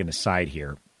kind of take an aside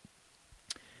here.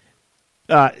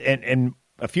 And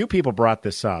a few people brought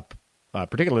this up,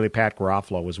 particularly Pat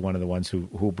Garofalo was one of the ones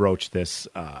who broached this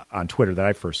on Twitter that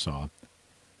I first saw.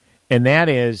 And that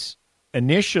is,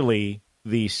 initially,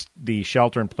 the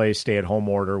shelter-in-place, stay-at-home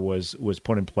order was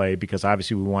put in play because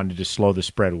obviously we wanted to slow the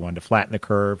spread. We wanted to flatten the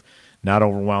curve, not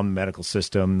overwhelm the medical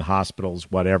system, the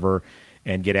hospitals, whatever,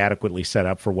 and get adequately set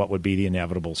up for what would be the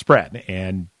inevitable spread.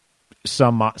 And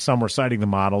some were citing the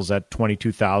models that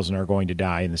 22,000 are going to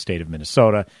die in the state of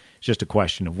Minnesota. It's just a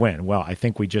question of when. Well, I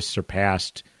think we just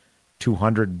surpassed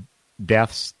 200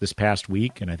 deaths this past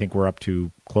week, and I think we're up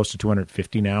to close to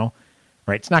 250 now.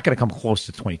 Right? It's not going to come close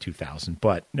to 22,000,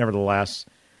 but nevertheless,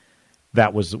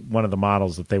 that was one of the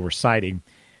models that they were citing.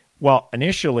 Well,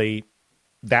 initially,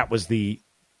 that was the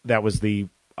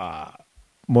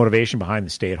motivation behind the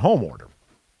stay-at-home order,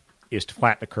 is to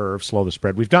flatten the curve, slow the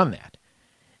spread. We've done that.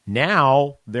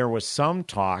 Now, there was some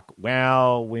talk,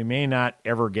 well, we may not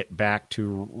ever get back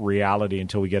to reality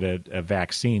until we get a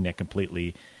vaccine that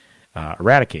completely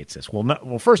eradicates this.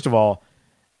 Well, first of all,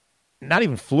 not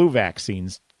even flu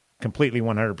vaccines completely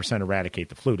 100% eradicate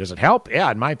the flu. Does it help? Yeah,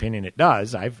 in my opinion, it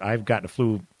does. I've gotten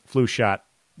a flu shot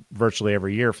virtually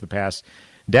every year for the past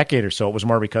decade or so. It was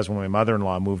more because when my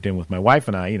mother-in-law moved in with my wife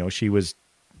and I, she was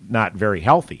not very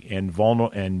healthy and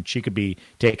vulnerable, and she could be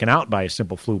taken out by a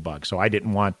simple flu bug. So I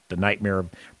didn't want the nightmare of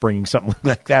bringing something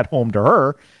like that home to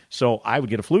her. So I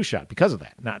would get a flu shot because of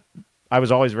that. I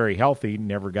was always very healthy,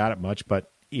 never got it much,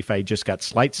 but if I just got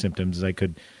slight symptoms, I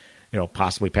could,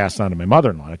 possibly pass it on to my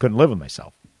mother-in-law. I couldn't live with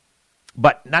myself.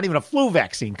 But not even a flu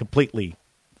vaccine completely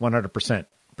 100%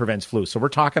 prevents flu. So we're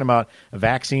talking about a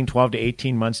vaccine 12 to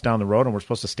 18 months down the road, and we're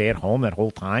supposed to stay at home that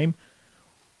whole time?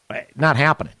 Not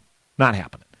happening. Not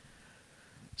happening.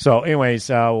 So anyways,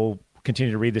 we'll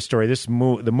continue to read the story.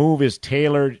 The move is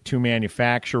tailored to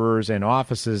manufacturers and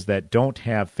offices that don't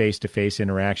have face-to-face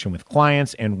interaction with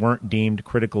clients and weren't deemed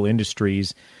critical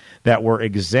industries that were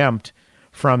exempt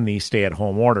from the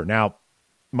stay-at-home order. Now,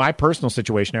 my personal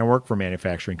situation, I work for a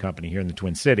manufacturing company here in the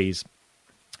Twin Cities,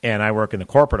 and I work in the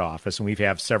corporate office, and we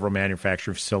have several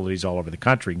manufacturing facilities all over the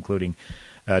country, including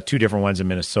 2 different ones in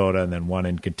Minnesota, and then one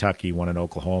in Kentucky, one in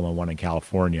Oklahoma, one in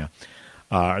California.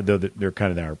 They're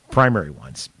kind of our primary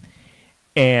ones.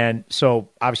 And so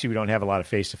obviously we don't have a lot of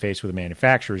face-to-face with the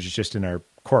manufacturers. It's just in our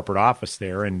corporate office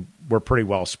there, and we're pretty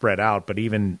well spread out. But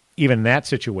even in that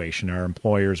situation, our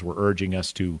employers were urging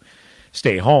us to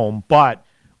stay home, but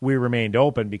we remained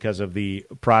open because of the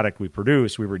product we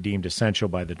produce. We were deemed essential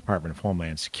by the Department of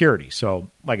Homeland Security. So,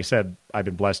 like I said, I've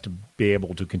been blessed to be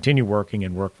able to continue working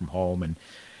and work from home and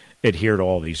adhere to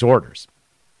all these orders.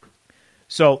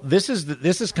 So this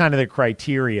is kind of the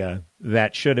criteria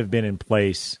that should have been in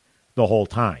place the whole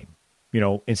time.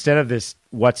 Instead of this,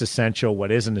 what's essential,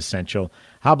 what isn't essential.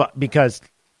 How about, because,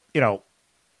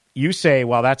 you say,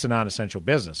 well, that's a non-essential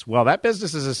business. Well, that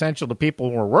business is essential to people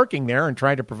who are working there and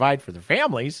trying to provide for their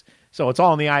families. So it's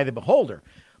all in the eye of the beholder.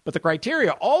 But the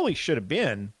criteria always should have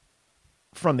been,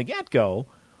 from the get-go,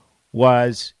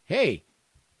 was, hey,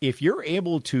 if you're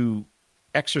able to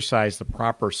exercise the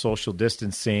proper social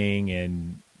distancing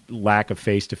and lack of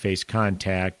face-to-face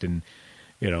contact and,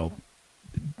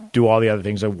 do all the other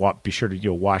things, be sure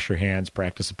to wash your hands,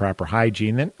 practice the proper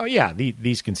hygiene, then,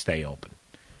 these can stay open.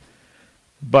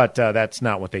 But that's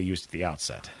not what they used at the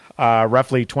outset.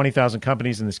 Roughly 20,000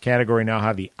 companies in this category now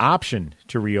have the option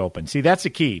to reopen. See, that's the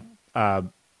key.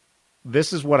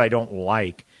 This is what I don't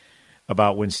like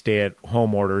about when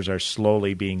stay-at-home orders are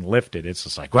slowly being lifted. It's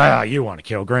just like, well, you want to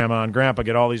kill Grandma and Grandpa,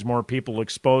 get all these more people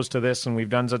exposed to this, and we've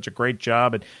done such a great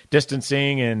job at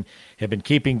distancing and have been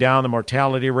keeping down the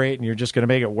mortality rate, and you're just going to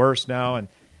make it worse now. And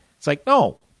it's like,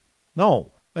 no.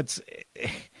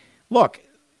 Look,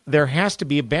 there has to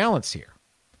be a balance here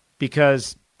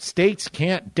because states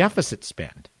can't deficit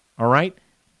spend, all right?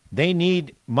 They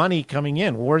need money coming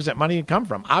in. Where does that money come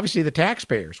from? Obviously, the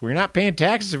taxpayers. We're not paying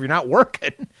taxes if you're not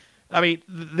working. I mean,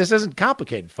 this isn't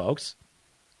complicated, folks.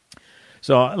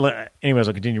 So anyways,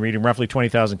 I'll continue reading. Roughly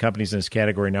 20,000 companies in this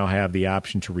category now have the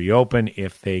option to reopen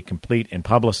if they complete and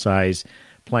publicize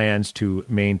plans to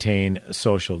maintain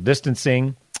social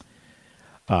distancing,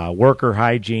 worker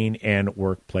hygiene, and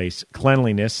workplace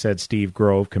cleanliness, said Steve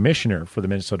Grove, Commissioner for the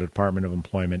Minnesota Department of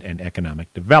Employment and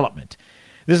Economic Development.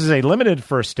 This is a limited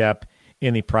first step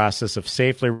in the process of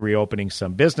safely reopening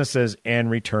some businesses and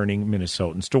returning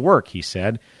Minnesotans to work, he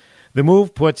said. The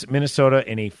move puts Minnesota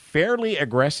in a fairly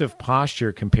aggressive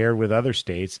posture compared with other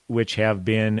states, which have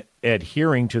been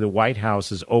adhering to the White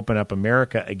House's Open Up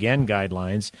America Again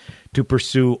guidelines to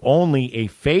pursue only a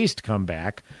phased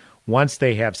comeback once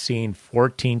they have seen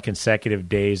 14 consecutive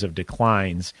days of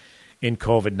declines in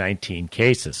COVID-19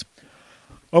 cases.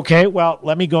 Okay, well,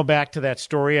 let me go back to that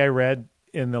story I read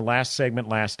in the last segment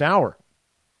last hour.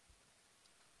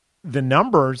 The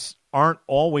numbers aren't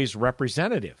always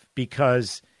representative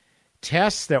because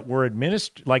tests that were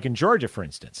administered, like in Georgia, for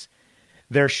instance,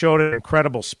 there showed an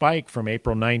incredible spike from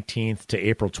April 19th to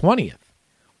April 20th.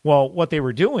 Well, what they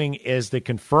were doing is the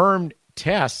confirmed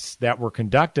tests that were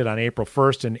conducted on April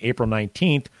 1st and April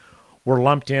 19th were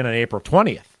lumped in on April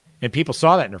 20th. And people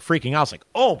saw that and they're freaking out. It's like,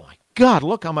 oh my God,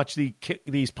 look how much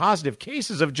these positive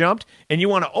cases have jumped, and you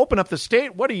want to open up the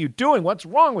state? What are you doing? What's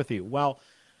wrong with you? Well,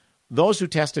 those who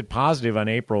tested positive on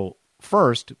April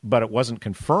 1st, but it wasn't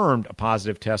confirmed a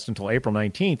positive test until April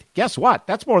 19th, guess what?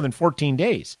 That's more than 14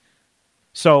 days.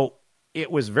 So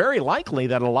it was very likely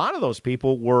that a lot of those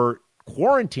people were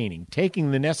quarantining,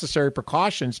 taking the necessary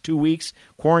precautions, 2 weeks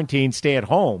quarantine, stay at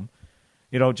home,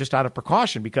 just out of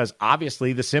precaution, because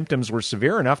obviously the symptoms were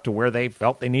severe enough to where they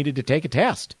felt they needed to take a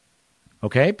test.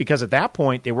 Okay? Because at that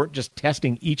point, they weren't just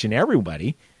testing each and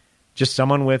everybody, just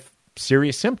someone with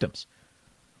serious symptoms.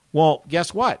 Well,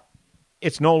 guess what?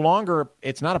 It's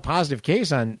not a positive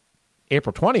case on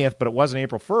April 20th, but it was on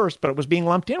April 1st, but it was being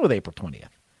lumped in with April 20th.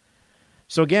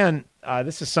 So again,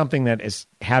 this is something that is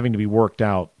having to be worked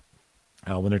out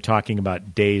when they're talking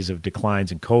about days of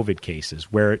declines in COVID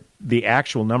cases, where the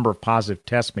actual number of positive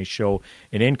tests may show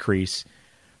an increase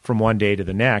from one day to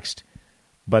the next,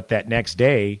 but that next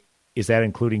day, is that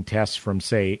including tests from,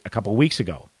 say, a couple of weeks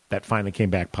ago that finally came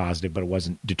back positive, but it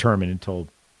wasn't determined until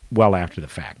well after the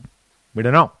fact? We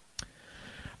don't know.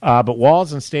 But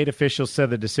Walz and state officials said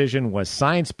the decision was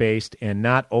science-based and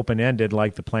not open-ended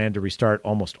like the plan to restart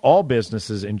almost all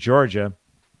businesses in Georgia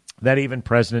that even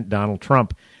President Donald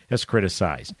Trump has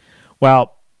criticized.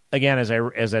 Well, again,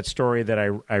 as that story that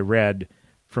I read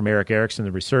from Eric Erickson,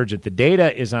 the Resurgent, the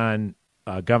data is on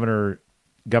Governor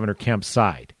Kemp's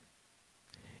side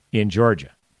in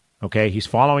Georgia. Okay, he's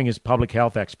following his public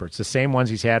health experts, the same ones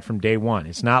he's had from day one.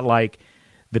 It's not like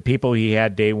the people he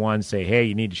had day one say, hey,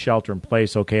 you need to shelter in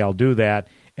place. Okay, I'll do that.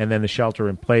 And then the shelter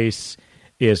in place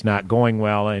is not going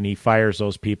well, and he fires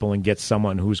those people and gets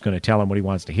someone who's going to tell him what he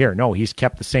wants to hear. No, he's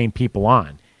kept the same people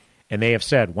on. And they have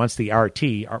said once the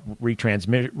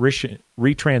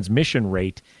retransmission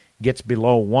rate gets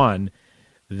below 1,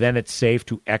 then it's safe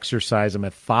to exercise a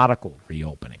methodical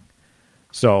reopening.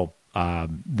 So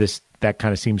that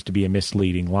kind of seems to be a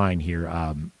misleading line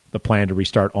here. The plan to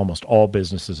restart almost all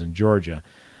businesses in Georgia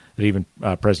that even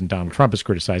President Donald Trump has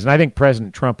criticized. And I think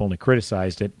President Trump only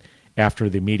criticized it after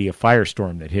the media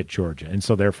firestorm that hit Georgia. And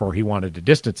so therefore he wanted to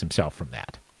distance himself from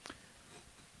that.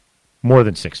 More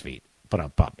than 6 feet. But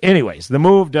anyways, the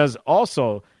move does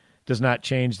not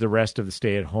change the rest of the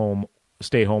stay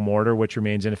home order, which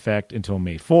remains in effect until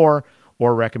May 4,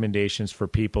 or recommendations for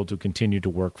people to continue to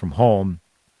work from home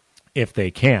if they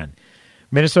can.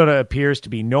 Minnesota appears to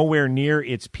be nowhere near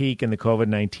its peak in the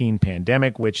COVID-19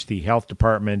 pandemic, which the health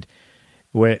department,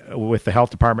 with the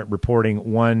health department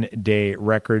reporting one-day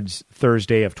records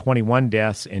Thursday of 21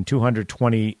 deaths and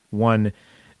 221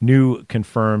 new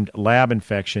confirmed lab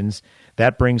infections.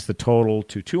 That brings the total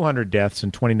to 200 deaths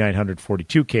and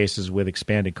 2,942 cases, with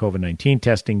expanded COVID-19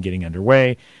 testing getting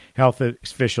underway. Health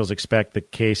officials expect the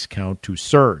case count to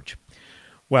surge.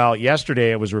 Well,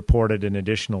 yesterday it was reported an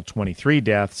additional 23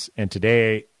 deaths, and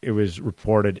today it was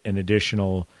reported an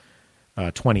additional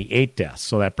 28 deaths.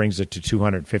 So that brings it to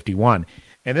 251.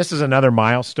 And this is another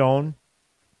milestone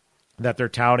that they're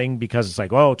touting because it's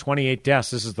like, 28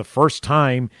 deaths. This is the first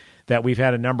time that we've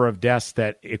had a number of deaths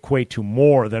that equate to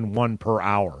more than 1 per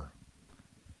hour.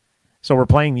 So we're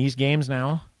playing these games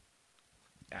now.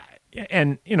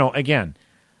 And, again,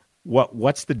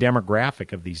 what's the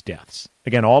demographic of these deaths?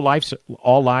 Again, all lives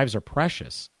are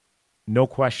precious, no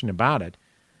question about it.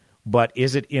 But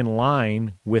is it in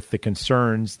line with the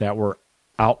concerns that were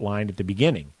outlined at the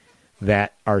beginning,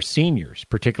 that our seniors,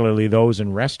 particularly those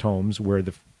in rest homes, where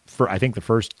I think the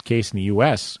first case in the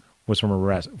U.S. was from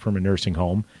a nursing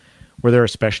home, where they're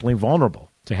especially vulnerable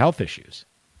to health issues?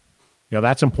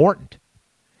 That's important.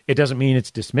 It doesn't mean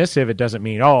it's dismissive. It doesn't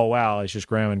mean, it's just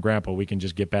grandma and grandpa, we can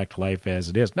just get back to life as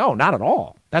it is. No, not at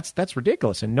all. That's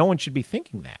ridiculous, and no one should be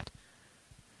thinking that.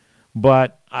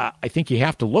 But I think you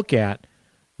have to look at,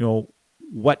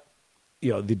 what,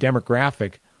 the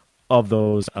demographic of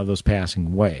those passing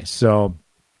away. So,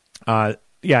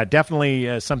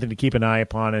 definitely something to keep an eye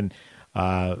upon, and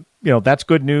that's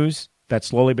good news. That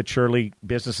slowly but surely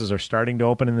businesses are starting to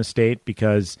open in the state,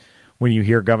 because when you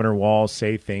hear Governor Walz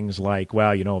say things like,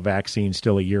 vaccine's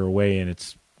still a year away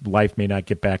and life may not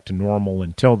get back to normal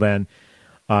until then,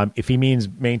 If he means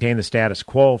maintain the status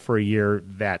quo for a year,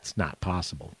 that's not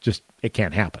possible. Just, it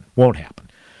can't happen. Won't happen.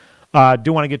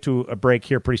 Do want to get to a break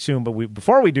here pretty soon, but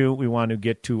before we do, we want to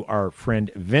get to our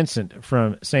friend Vincent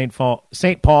from St.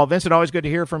 Paul. Vincent, always good to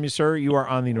hear from you, sir. You are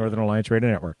on the Northern Alliance Radio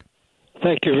Network.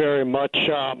 Thank you very much.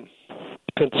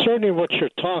 Concerning what you're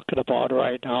talking about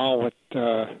right now with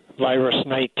virus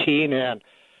 19 and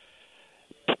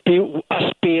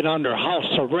us being under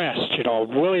house arrest,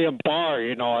 William Barr,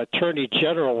 Attorney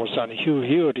General, was on Hugh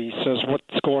Hewitt. He says, what's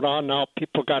going on now?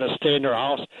 People got to stay in their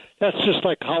house. That's just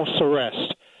like house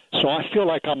arrest. So I feel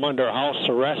like I'm under house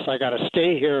arrest. I got to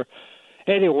stay here.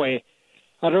 Anyway,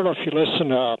 I don't know if you listened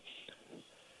to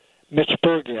Mitch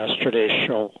Berg yesterday's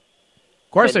show.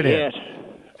 Of course I did.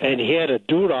 And he had a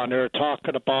dude on there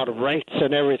talking about rights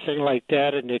and everything like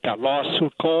that, and they got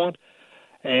lawsuit going.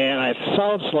 And it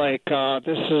sounds like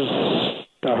this is,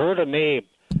 I heard a name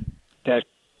that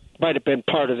might have been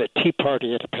part of the Tea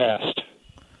Party in the past.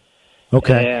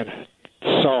 Okay. And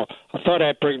so I thought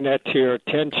I'd bring that to your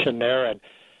attention there. And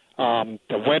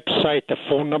the website, the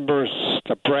phone numbers,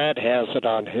 Brad has it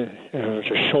on his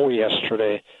show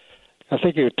yesterday. I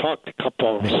think you talked a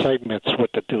couple of segments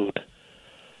with the dude.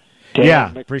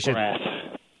 Dan appreciate it.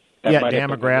 Dan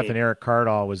McGrath and Eric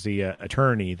Cardall was the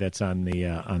attorney that's on the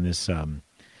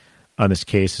on this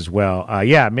case as well.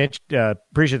 Mitch,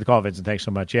 appreciate the call, Vincent. Thanks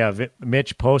so much.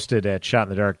 Mitch posted at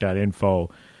shotinthedark.info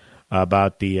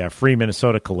about the Free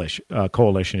Minnesota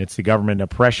Coalition. It's the government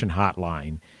oppression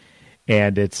hotline,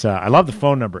 and it's I love the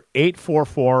phone number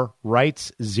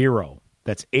 844-RIGHTS-0.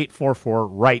 That's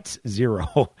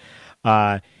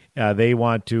 844-RIGHTS-0. They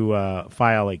want to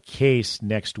file a case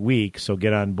next week, so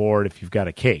get on board if you've got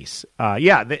a case.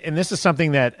 And this is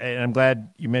something that, and I'm glad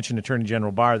you mentioned Attorney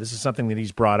General Barr, this is something that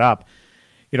he's brought up.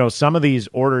 Some of these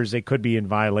orders, they could be in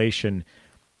violation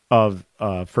of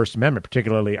First Amendment,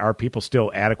 particularly are people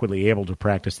still adequately able to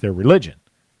practice their religion?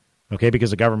 Okay, because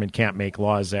the government can't make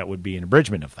laws that would be an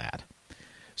abridgment of that.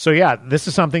 So, this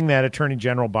is something that Attorney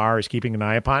General Barr is keeping an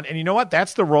eye upon. And you know what?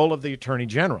 That's the role of the Attorney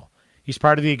General. He's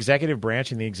part of the executive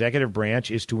branch, and the executive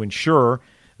branch is to ensure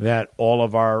that all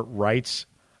of our rights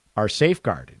are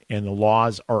safeguarded and the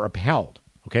laws are upheld.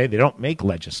 Okay, they don't make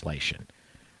legislation,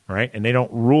 right? And they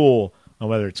don't rule on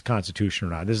whether it's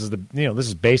constitutional or not. This is this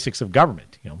is basics of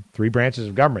government. Three branches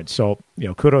of government. So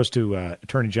kudos to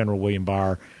Attorney General William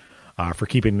Barr for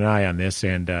keeping an eye on this.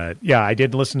 And I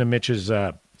did listen to Mitch's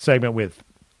segment with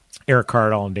Eric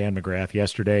Cardall and Dan McGrath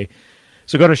yesterday.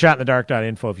 So go to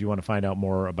shotinthedark.info if you want to find out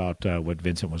more about what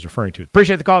Vincent was referring to.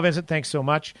 Appreciate the call, Vincent. Thanks so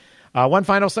much. One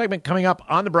final segment coming up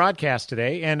on the broadcast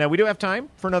today, and we do have time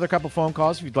for another couple phone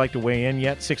calls if you'd like to weigh in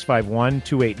yet,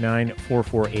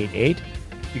 651-289-4488.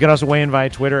 You can also weigh in via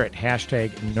Twitter at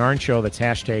 #NARN Show. That's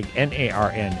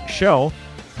 #NARN Show.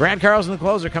 Brad Carlson, the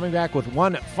closer, coming back with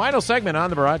one final segment on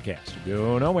the broadcast.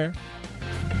 Go nowhere.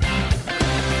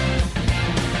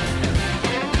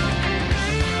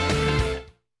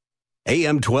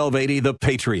 AM 1280, The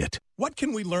Patriot. What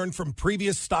can we learn from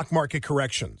previous stock market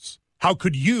corrections? How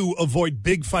could you avoid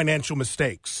big financial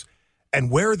mistakes? And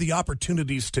where are the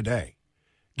opportunities today?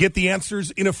 Get the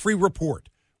answers in a free report.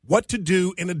 What to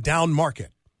do in a down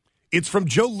market. It's from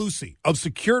Joe Lucy of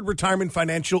Secured Retirement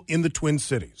Financial in the Twin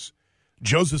Cities.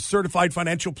 Joe's a certified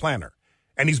financial planner,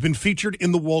 and he's been featured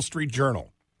in the Wall Street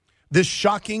Journal. This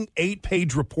shocking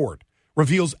 8-page report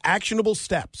reveals actionable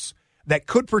steps that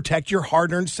could protect your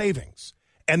hard-earned savings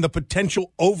and the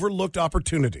potential overlooked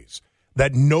opportunities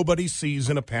that nobody sees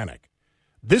in a panic.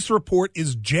 This report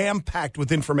is jam-packed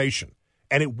with information,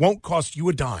 and it won't cost you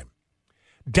a dime.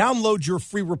 Download your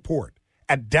free report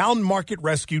at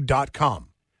downmarketrescue.com.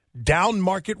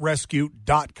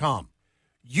 Downmarketrescue.com.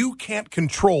 You can't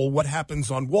control what happens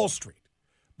on Wall Street,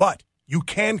 but you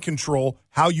can control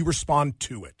how you respond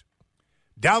to it.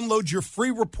 Download your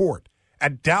free report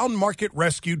at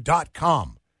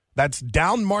downmarketrescue.com. That's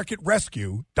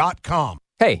downmarketrescue.com.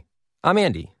 Hey, I'm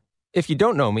Andy. If you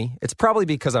don't know me, it's probably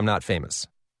because I'm not famous.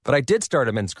 But I did start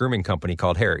a men's grooming company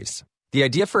called Harry's. The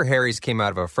idea for Harry's came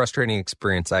out of a frustrating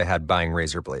experience I had buying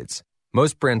razor blades.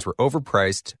 Most brands were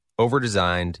overpriced,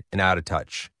 overdesigned, and out of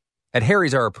touch. At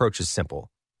Harry's, our approach is simple.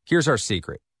 Here's our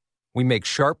secret. We make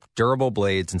sharp, durable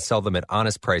blades and sell them at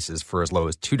honest prices for as low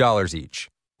as $2 each.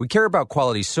 We care about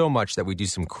quality so much that we do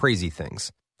some crazy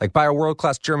things, like buy a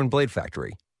world-class German blade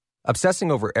factory.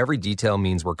 Obsessing over every detail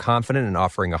means we're confident in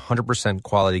offering a 100%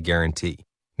 quality guarantee.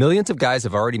 Millions of guys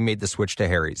have already made the switch to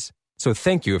Harry's, so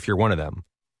thank you if you're one of them.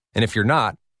 And if you're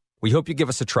not, we hope you give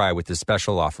us a try with this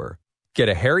special offer. Get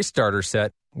a Harry starter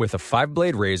set with a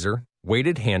 5-blade razor,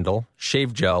 weighted handle,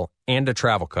 shave gel, and a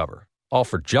travel cover, all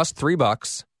for just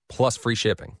 $3 plus free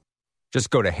shipping. Just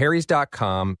go to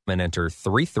harrys.com and enter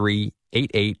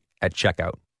 3388 at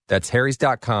checkout. That's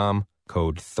harrys.com,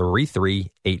 code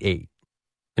 3388.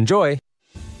 Enjoy.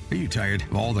 Are you tired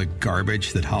of all the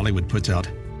garbage that Hollywood puts out?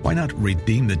 Why not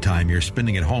redeem the time you're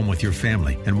spending at home with your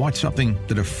family and watch something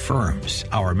that affirms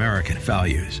our American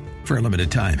values? For a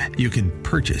limited time, you can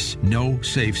purchase No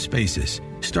Safe Spaces,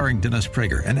 starring Dennis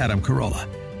Prager and Adam Carolla.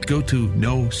 Go to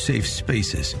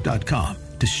nosafespaces.com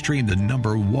to stream the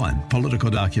 #1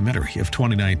 political documentary of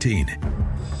 2019.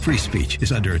 Free speech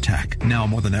is under attack now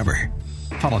more than ever.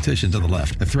 Politicians on the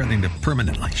left are threatening to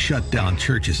permanently shut down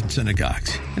churches and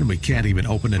synagogues, and we can't even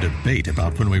open a debate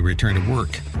about when we return to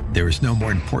work. There is no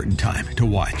more important time to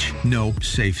watch No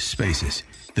Safe Spaces,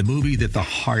 the movie that the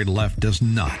hard left does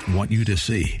not want you to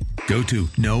see. Go to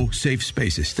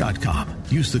nosafespaces.com.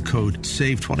 Use the code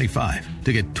SAVE25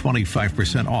 to get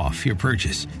 25% off your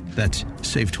purchase. That's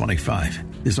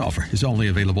SAVE25. This offer is only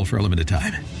available for a limited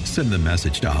time. Send the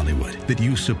message to Hollywood that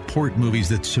you support movies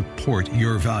that support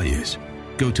your values.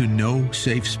 Go to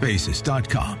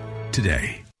nosafespaces.com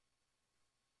today.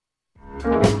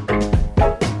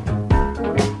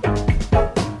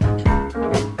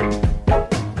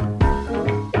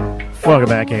 Welcome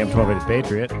back, AM 1280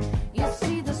 Patriot.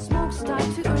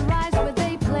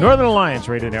 Northern Alliance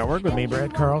Radio Network with me,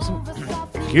 Brad Carlson.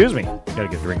 Excuse me. Got to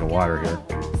get a drink of water here.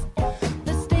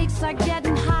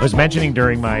 I was mentioning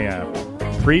during my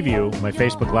preview, my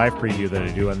Facebook Live preview that I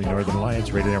do on the Northern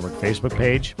Alliance Radio Network Facebook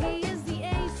page.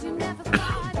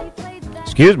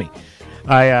 Excuse me.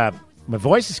 My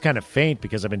voice is kind of faint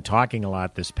because I've been talking a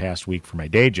lot this past week for my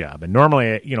day job. And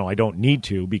normally, I don't need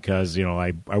to because,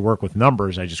 I work with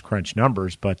numbers. I just crunch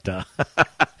numbers. But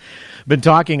been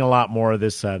talking a lot more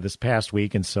this past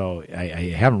week, and so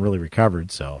I haven't really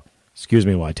recovered. So excuse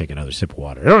me while I take another sip of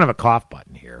water. I don't have a cough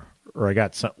button here. Or I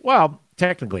got some. Well,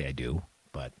 technically I do,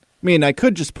 but I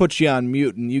could just put you on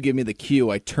mute and you give me the cue.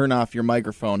 I turn off your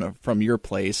microphone from your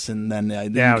place, and then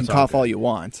you can cough all you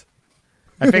want.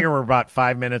 I figure we're about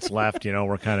 5 minutes left.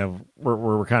 We're kind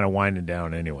of winding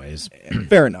down, anyways.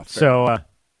 Fair enough. So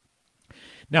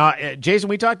now, Jason,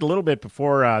 we talked a little bit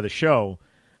before the show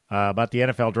about the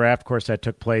NFL draft. Of course, that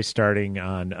took place starting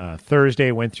on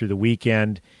Thursday, went through the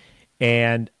weekend,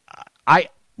 and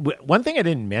one thing I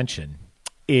didn't mention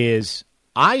is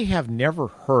I have never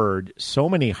heard so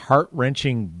many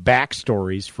heart-wrenching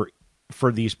backstories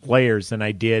for these players than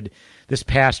I did this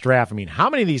past draft. I mean, how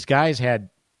many of these guys had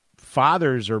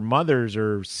fathers or mothers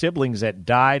or siblings that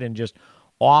died in just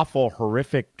awful,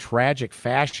 horrific, tragic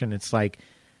fashion? It's like,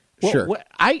 sure.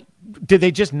 Did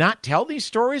they just not tell these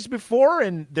stories before,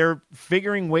 and they're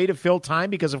figuring way to fill time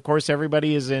because, of course,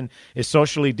 everybody is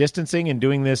socially distancing and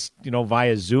doing this,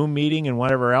 via Zoom meeting and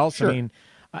whatever else. Sure. I mean,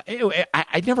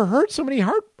 I never heard so many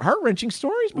heart-wrenching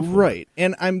stories before. Right.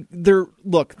 And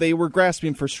they were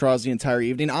grasping for straws the entire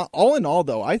evening. All in all,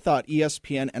 though, I thought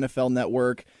ESPN, NFL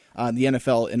Network, the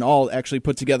NFL and all actually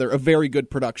put together a very good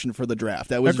production for the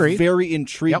draft. I was very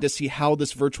intrigued to see how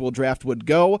this virtual draft would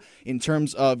go in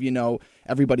terms of,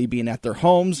 everybody being at their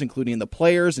homes, including the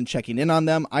players, and checking in on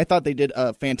them. I thought they did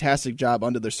a fantastic job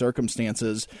under the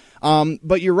circumstances.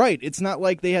 But you're right. It's not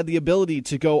like they had the ability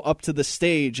to go up to the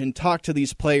stage and talk to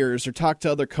these players or talk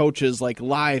to other coaches like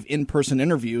live in-person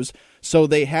interviews. So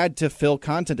they had to fill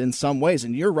content in some ways.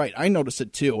 And you're right. I noticed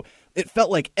it too. It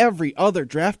felt like every other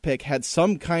draft pick had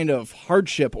some kind of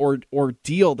hardship or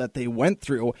deal that they went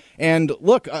through. And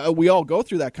look, we all go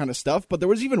through that kind of stuff, but there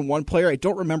was even one player, I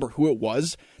don't remember who it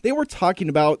was, they were talking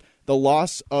about the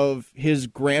loss of his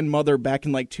grandmother back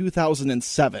in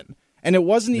 2007. And it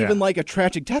wasn't even like a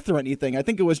tragic death or anything. I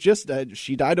think it was just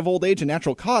she died of old age and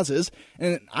natural causes.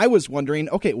 And I was wondering,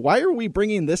 okay, why are we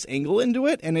bringing this angle into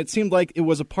it? And it seemed like it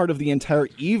was a part of the entire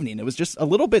evening. It was just a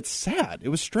little bit sad. It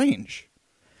was strange.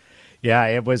 Yeah,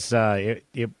 it was.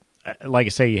 Like I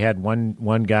say, you had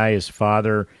one guy. His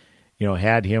father,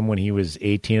 had him when he was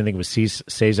 18. I think it was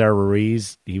Cesar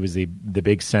Ruiz. He was the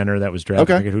big center that was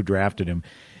drafted. I forget who drafted him.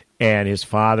 And his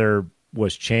father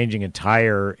was changing a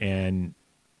tire and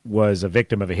was a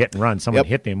victim of a hit and run. Someone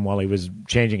hit him while he was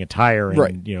changing a tire,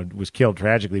 and was killed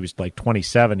tragically. He was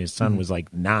 27. His son was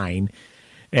 9.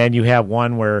 And you have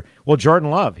one where, Jordan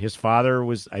Love. His father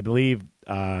was, I believe,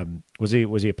 was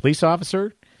he a police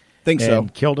officer? Think so.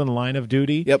 Killed in the line of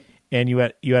duty. Yep. And you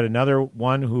had another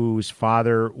one whose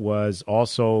father was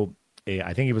also,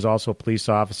 I think he was also a police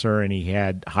officer, and he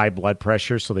had high blood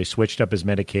pressure, so they switched up his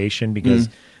medication because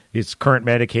his current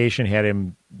medication had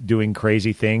him doing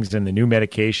crazy things, and the new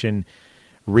medication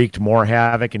wreaked more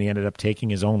havoc, and he ended up taking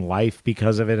his own life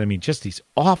because of it. I mean, just these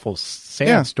awful,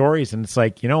 sad stories. And it's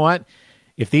like, you know what?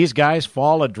 if these guys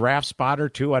fall a draft spot or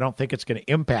two, I don't think it's going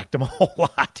to impact them a whole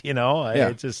lot.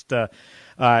 It's just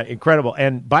incredible.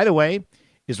 And by the way,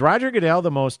 is Roger Goodell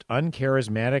the most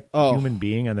uncharismatic human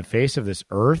being on the face of this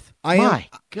earth? My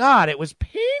God, it was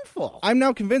painful. I'm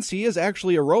now convinced he is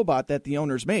actually a robot that the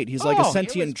owners made. He's like a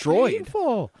sentient droid.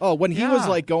 Painful. Oh, when he was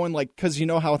like going like, because you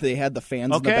know how they had the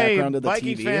fans in the background of the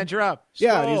Viking TV? fans, you're up.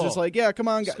 Yeah, and he's just like, come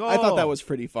on, guys. I thought that was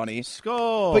pretty funny.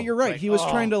 But you're right. He was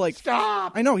trying to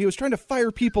stop. I know, he was trying to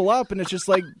fire people up, and it's just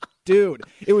like, dude,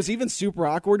 it was even super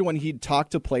awkward when he'd talk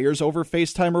to players over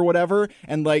FaceTime or whatever,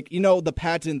 and the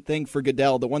patent thing for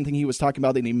Goodell, the one thing he was talking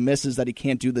about that he misses that he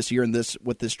can't do this year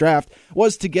with this draft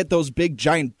was to get those big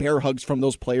giant bear hugs from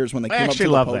those players when they came up to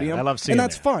the podium. I love seeing that.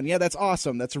 And that's fun. Yeah, that's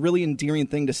awesome. That's a really endearing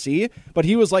thing to see. But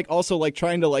he was also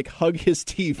trying to hug his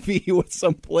TV with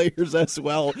some players as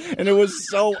well, and it was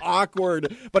so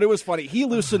awkward. But it was funny. He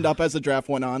loosened up as the draft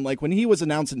went on. Like when he was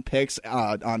announcing picks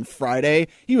on Friday,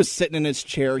 he was sitting in his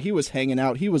chair. He was hanging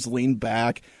out. He was leaned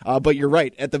back. But you're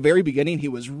right. At the very beginning, he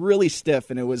was really stiff,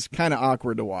 and it was kind of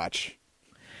awkward to watch.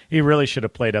 He really should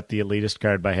have played up the elitist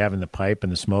card by having the pipe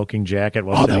and the smoking jacket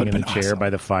while sitting in the chair by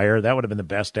the fire. That would have been the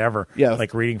best ever. Yeah.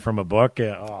 Like reading from a book.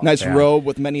 Nice robe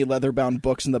with many leather-bound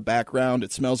books in the background.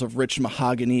 It smells of rich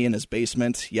mahogany in his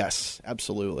basement. Yes,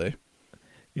 absolutely.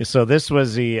 Yeah, so this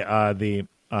was the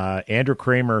Andrew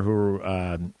Kramer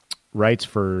who writes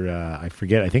for, I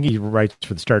forget, I think he writes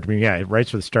for the Star Tribune. Yeah, he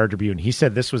writes for the Star Tribune. He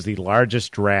said this was the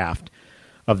largest draft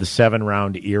of the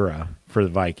 7-round era for the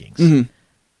Vikings. Mm-hmm.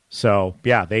 So,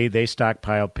 yeah, they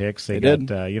stockpiled picks. They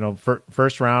got,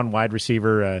 first round wide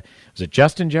receiver, was it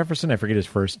Justin Jefferson? I forget his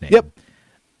first name. Yep.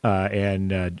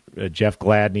 And Jeff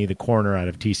Gladney, the corner out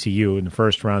of TCU in the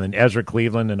first round, and Ezra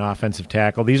Cleveland, an offensive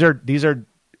tackle. These are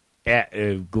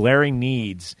glaring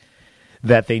needs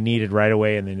that they needed right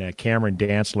away. And then Cameron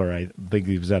Dantzler, I think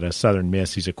he was at a Southern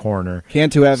Miss. He's a corner.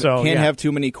 Can't have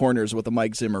too many corners with a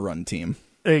Mike Zimmer run team.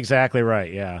 Exactly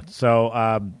right, yeah.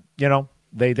 So,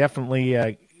 they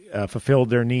definitely fulfilled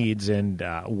their needs, and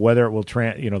whether it will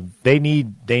they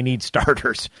need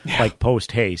starters like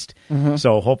post haste. Mm-hmm.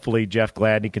 So hopefully Jeff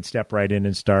Gladney can step right in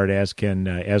and start, as can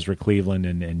Ezra Cleveland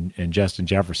and Justin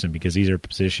Jefferson, because these are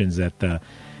positions that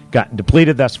gotten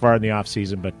depleted thus far in the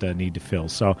offseason, but need to fill.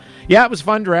 So yeah, it was a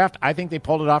fun draft. I think they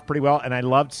pulled it off pretty well, and I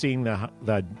loved seeing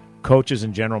the coaches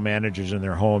and general managers in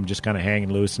their home just kind of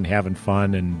hanging loose and having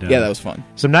fun. And that was fun.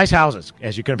 Some nice houses,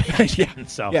 as you can imagine.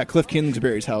 So yeah, Cliff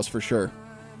Kingsbury's house for sure.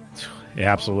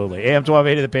 Yeah, absolutely. AM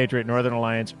 1280, the Patriot, Northern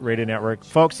Alliance Radio Network.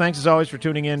 Folks, thanks as always for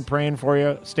tuning in, praying for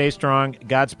you. Stay strong.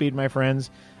 Godspeed, my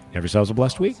friends. Have yourselves a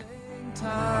blessed week.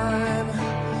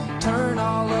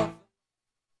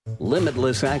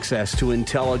 Limitless access to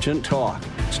intelligent talk.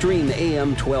 Stream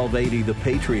AM 1280 The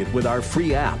Patriot with our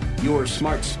free app, your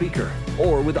smart speaker,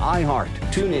 or with iHeart,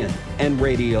 TuneIn, and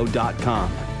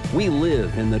radio.com. We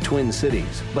live in the Twin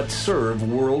Cities, but serve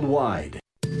worldwide.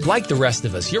 Like the rest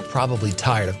of us, you're probably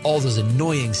tired of all those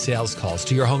annoying sales calls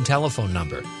to your home telephone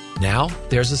number. Now,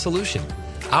 there's a solution.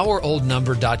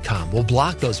 OurOldNumber.com will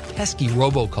block those pesky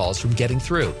robocalls from getting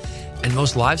through, and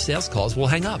most live sales calls will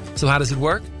hang up. So how does it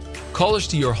work? Callers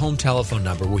to your home telephone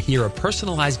number will hear a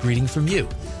personalized greeting from you.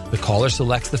 The caller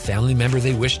selects the family member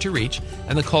they wish to reach,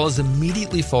 and the call is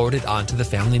immediately forwarded onto the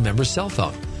family member's cell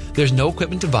phone. There's no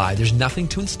equipment to buy, there's nothing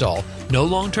to install, no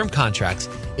long-term contracts.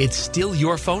 It's still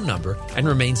your phone number and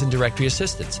remains in directory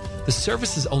assistance. The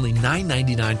service is only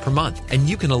 $9.99 per month, and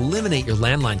you can eliminate your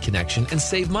landline connection and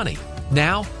save money.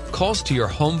 Now, calls to your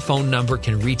home phone number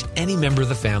can reach any member of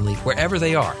the family wherever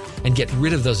they are and get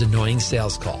rid of those annoying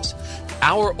sales calls.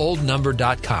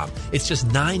 OurOldNumber.com. It's just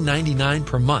 $9.99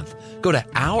 per month. Go to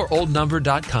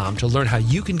OurOldNumber.com to learn how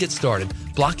you can get started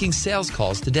blocking sales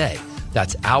calls today.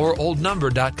 That's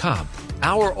OurOldNumber.com.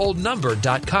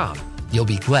 OurOldNumber.com. You'll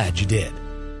be glad you did.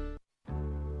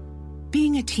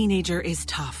 Being a teenager is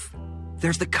tough.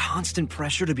 There's the constant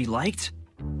pressure to be liked.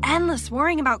 Endless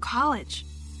worrying about college.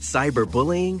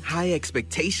 Cyberbullying, high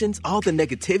expectations, all the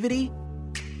negativity.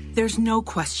 There's no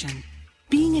question.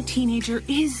 Being a teenager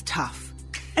is tough.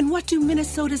 And what do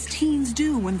Minnesota's teens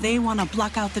do when they want to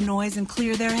block out the noise and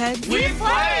clear their heads? We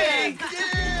play!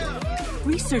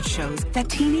 Research shows that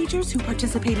teenagers who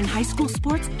participate in high school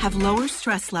sports have lower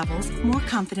stress levels, more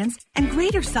confidence, and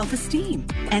greater self-esteem.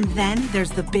 And then there's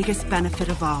the biggest benefit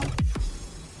of all.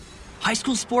 High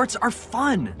school sports are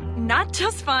fun. Not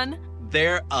just fun.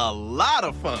 They're a lot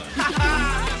of fun.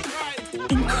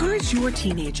 Encourage your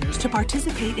teenagers to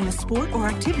participate in a sport or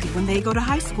activity when they go to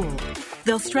high school.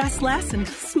 They'll stress less and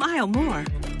smile more.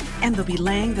 And they'll be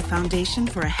laying the foundation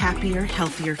for a happier,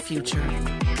 healthier future.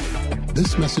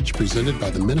 This message presented by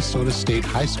the Minnesota State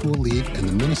High School League and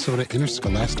the Minnesota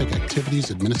Interscholastic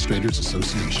Activities Administrators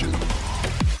Association.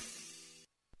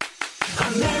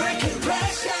 American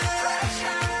pressure.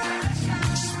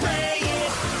 Spray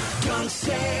it, don't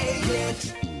say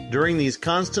it. During these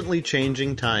constantly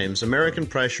changing times, American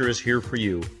Pressure is here for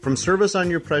you. From service on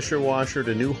your pressure washer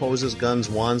to new hoses, guns,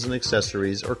 wands, and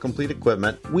accessories, or complete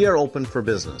equipment, we are open for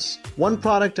business. One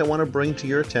product I want to bring to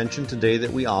your attention today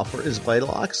that we offer is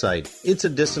Vital Oxide. It's a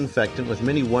disinfectant with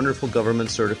many wonderful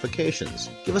government certifications.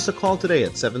 Give us a call today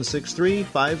at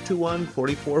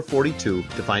 763-521-4442 to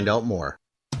find out more.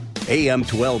 AM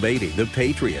 1280, The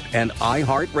Patriot, and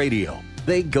iHeartRadio.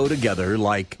 They go together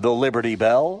like the Liberty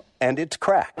Bell and its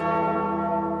crack.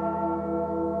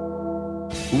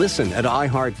 Listen at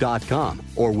iHeart.com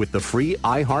or with the free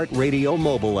iHeartRadio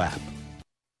mobile app.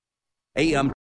 AM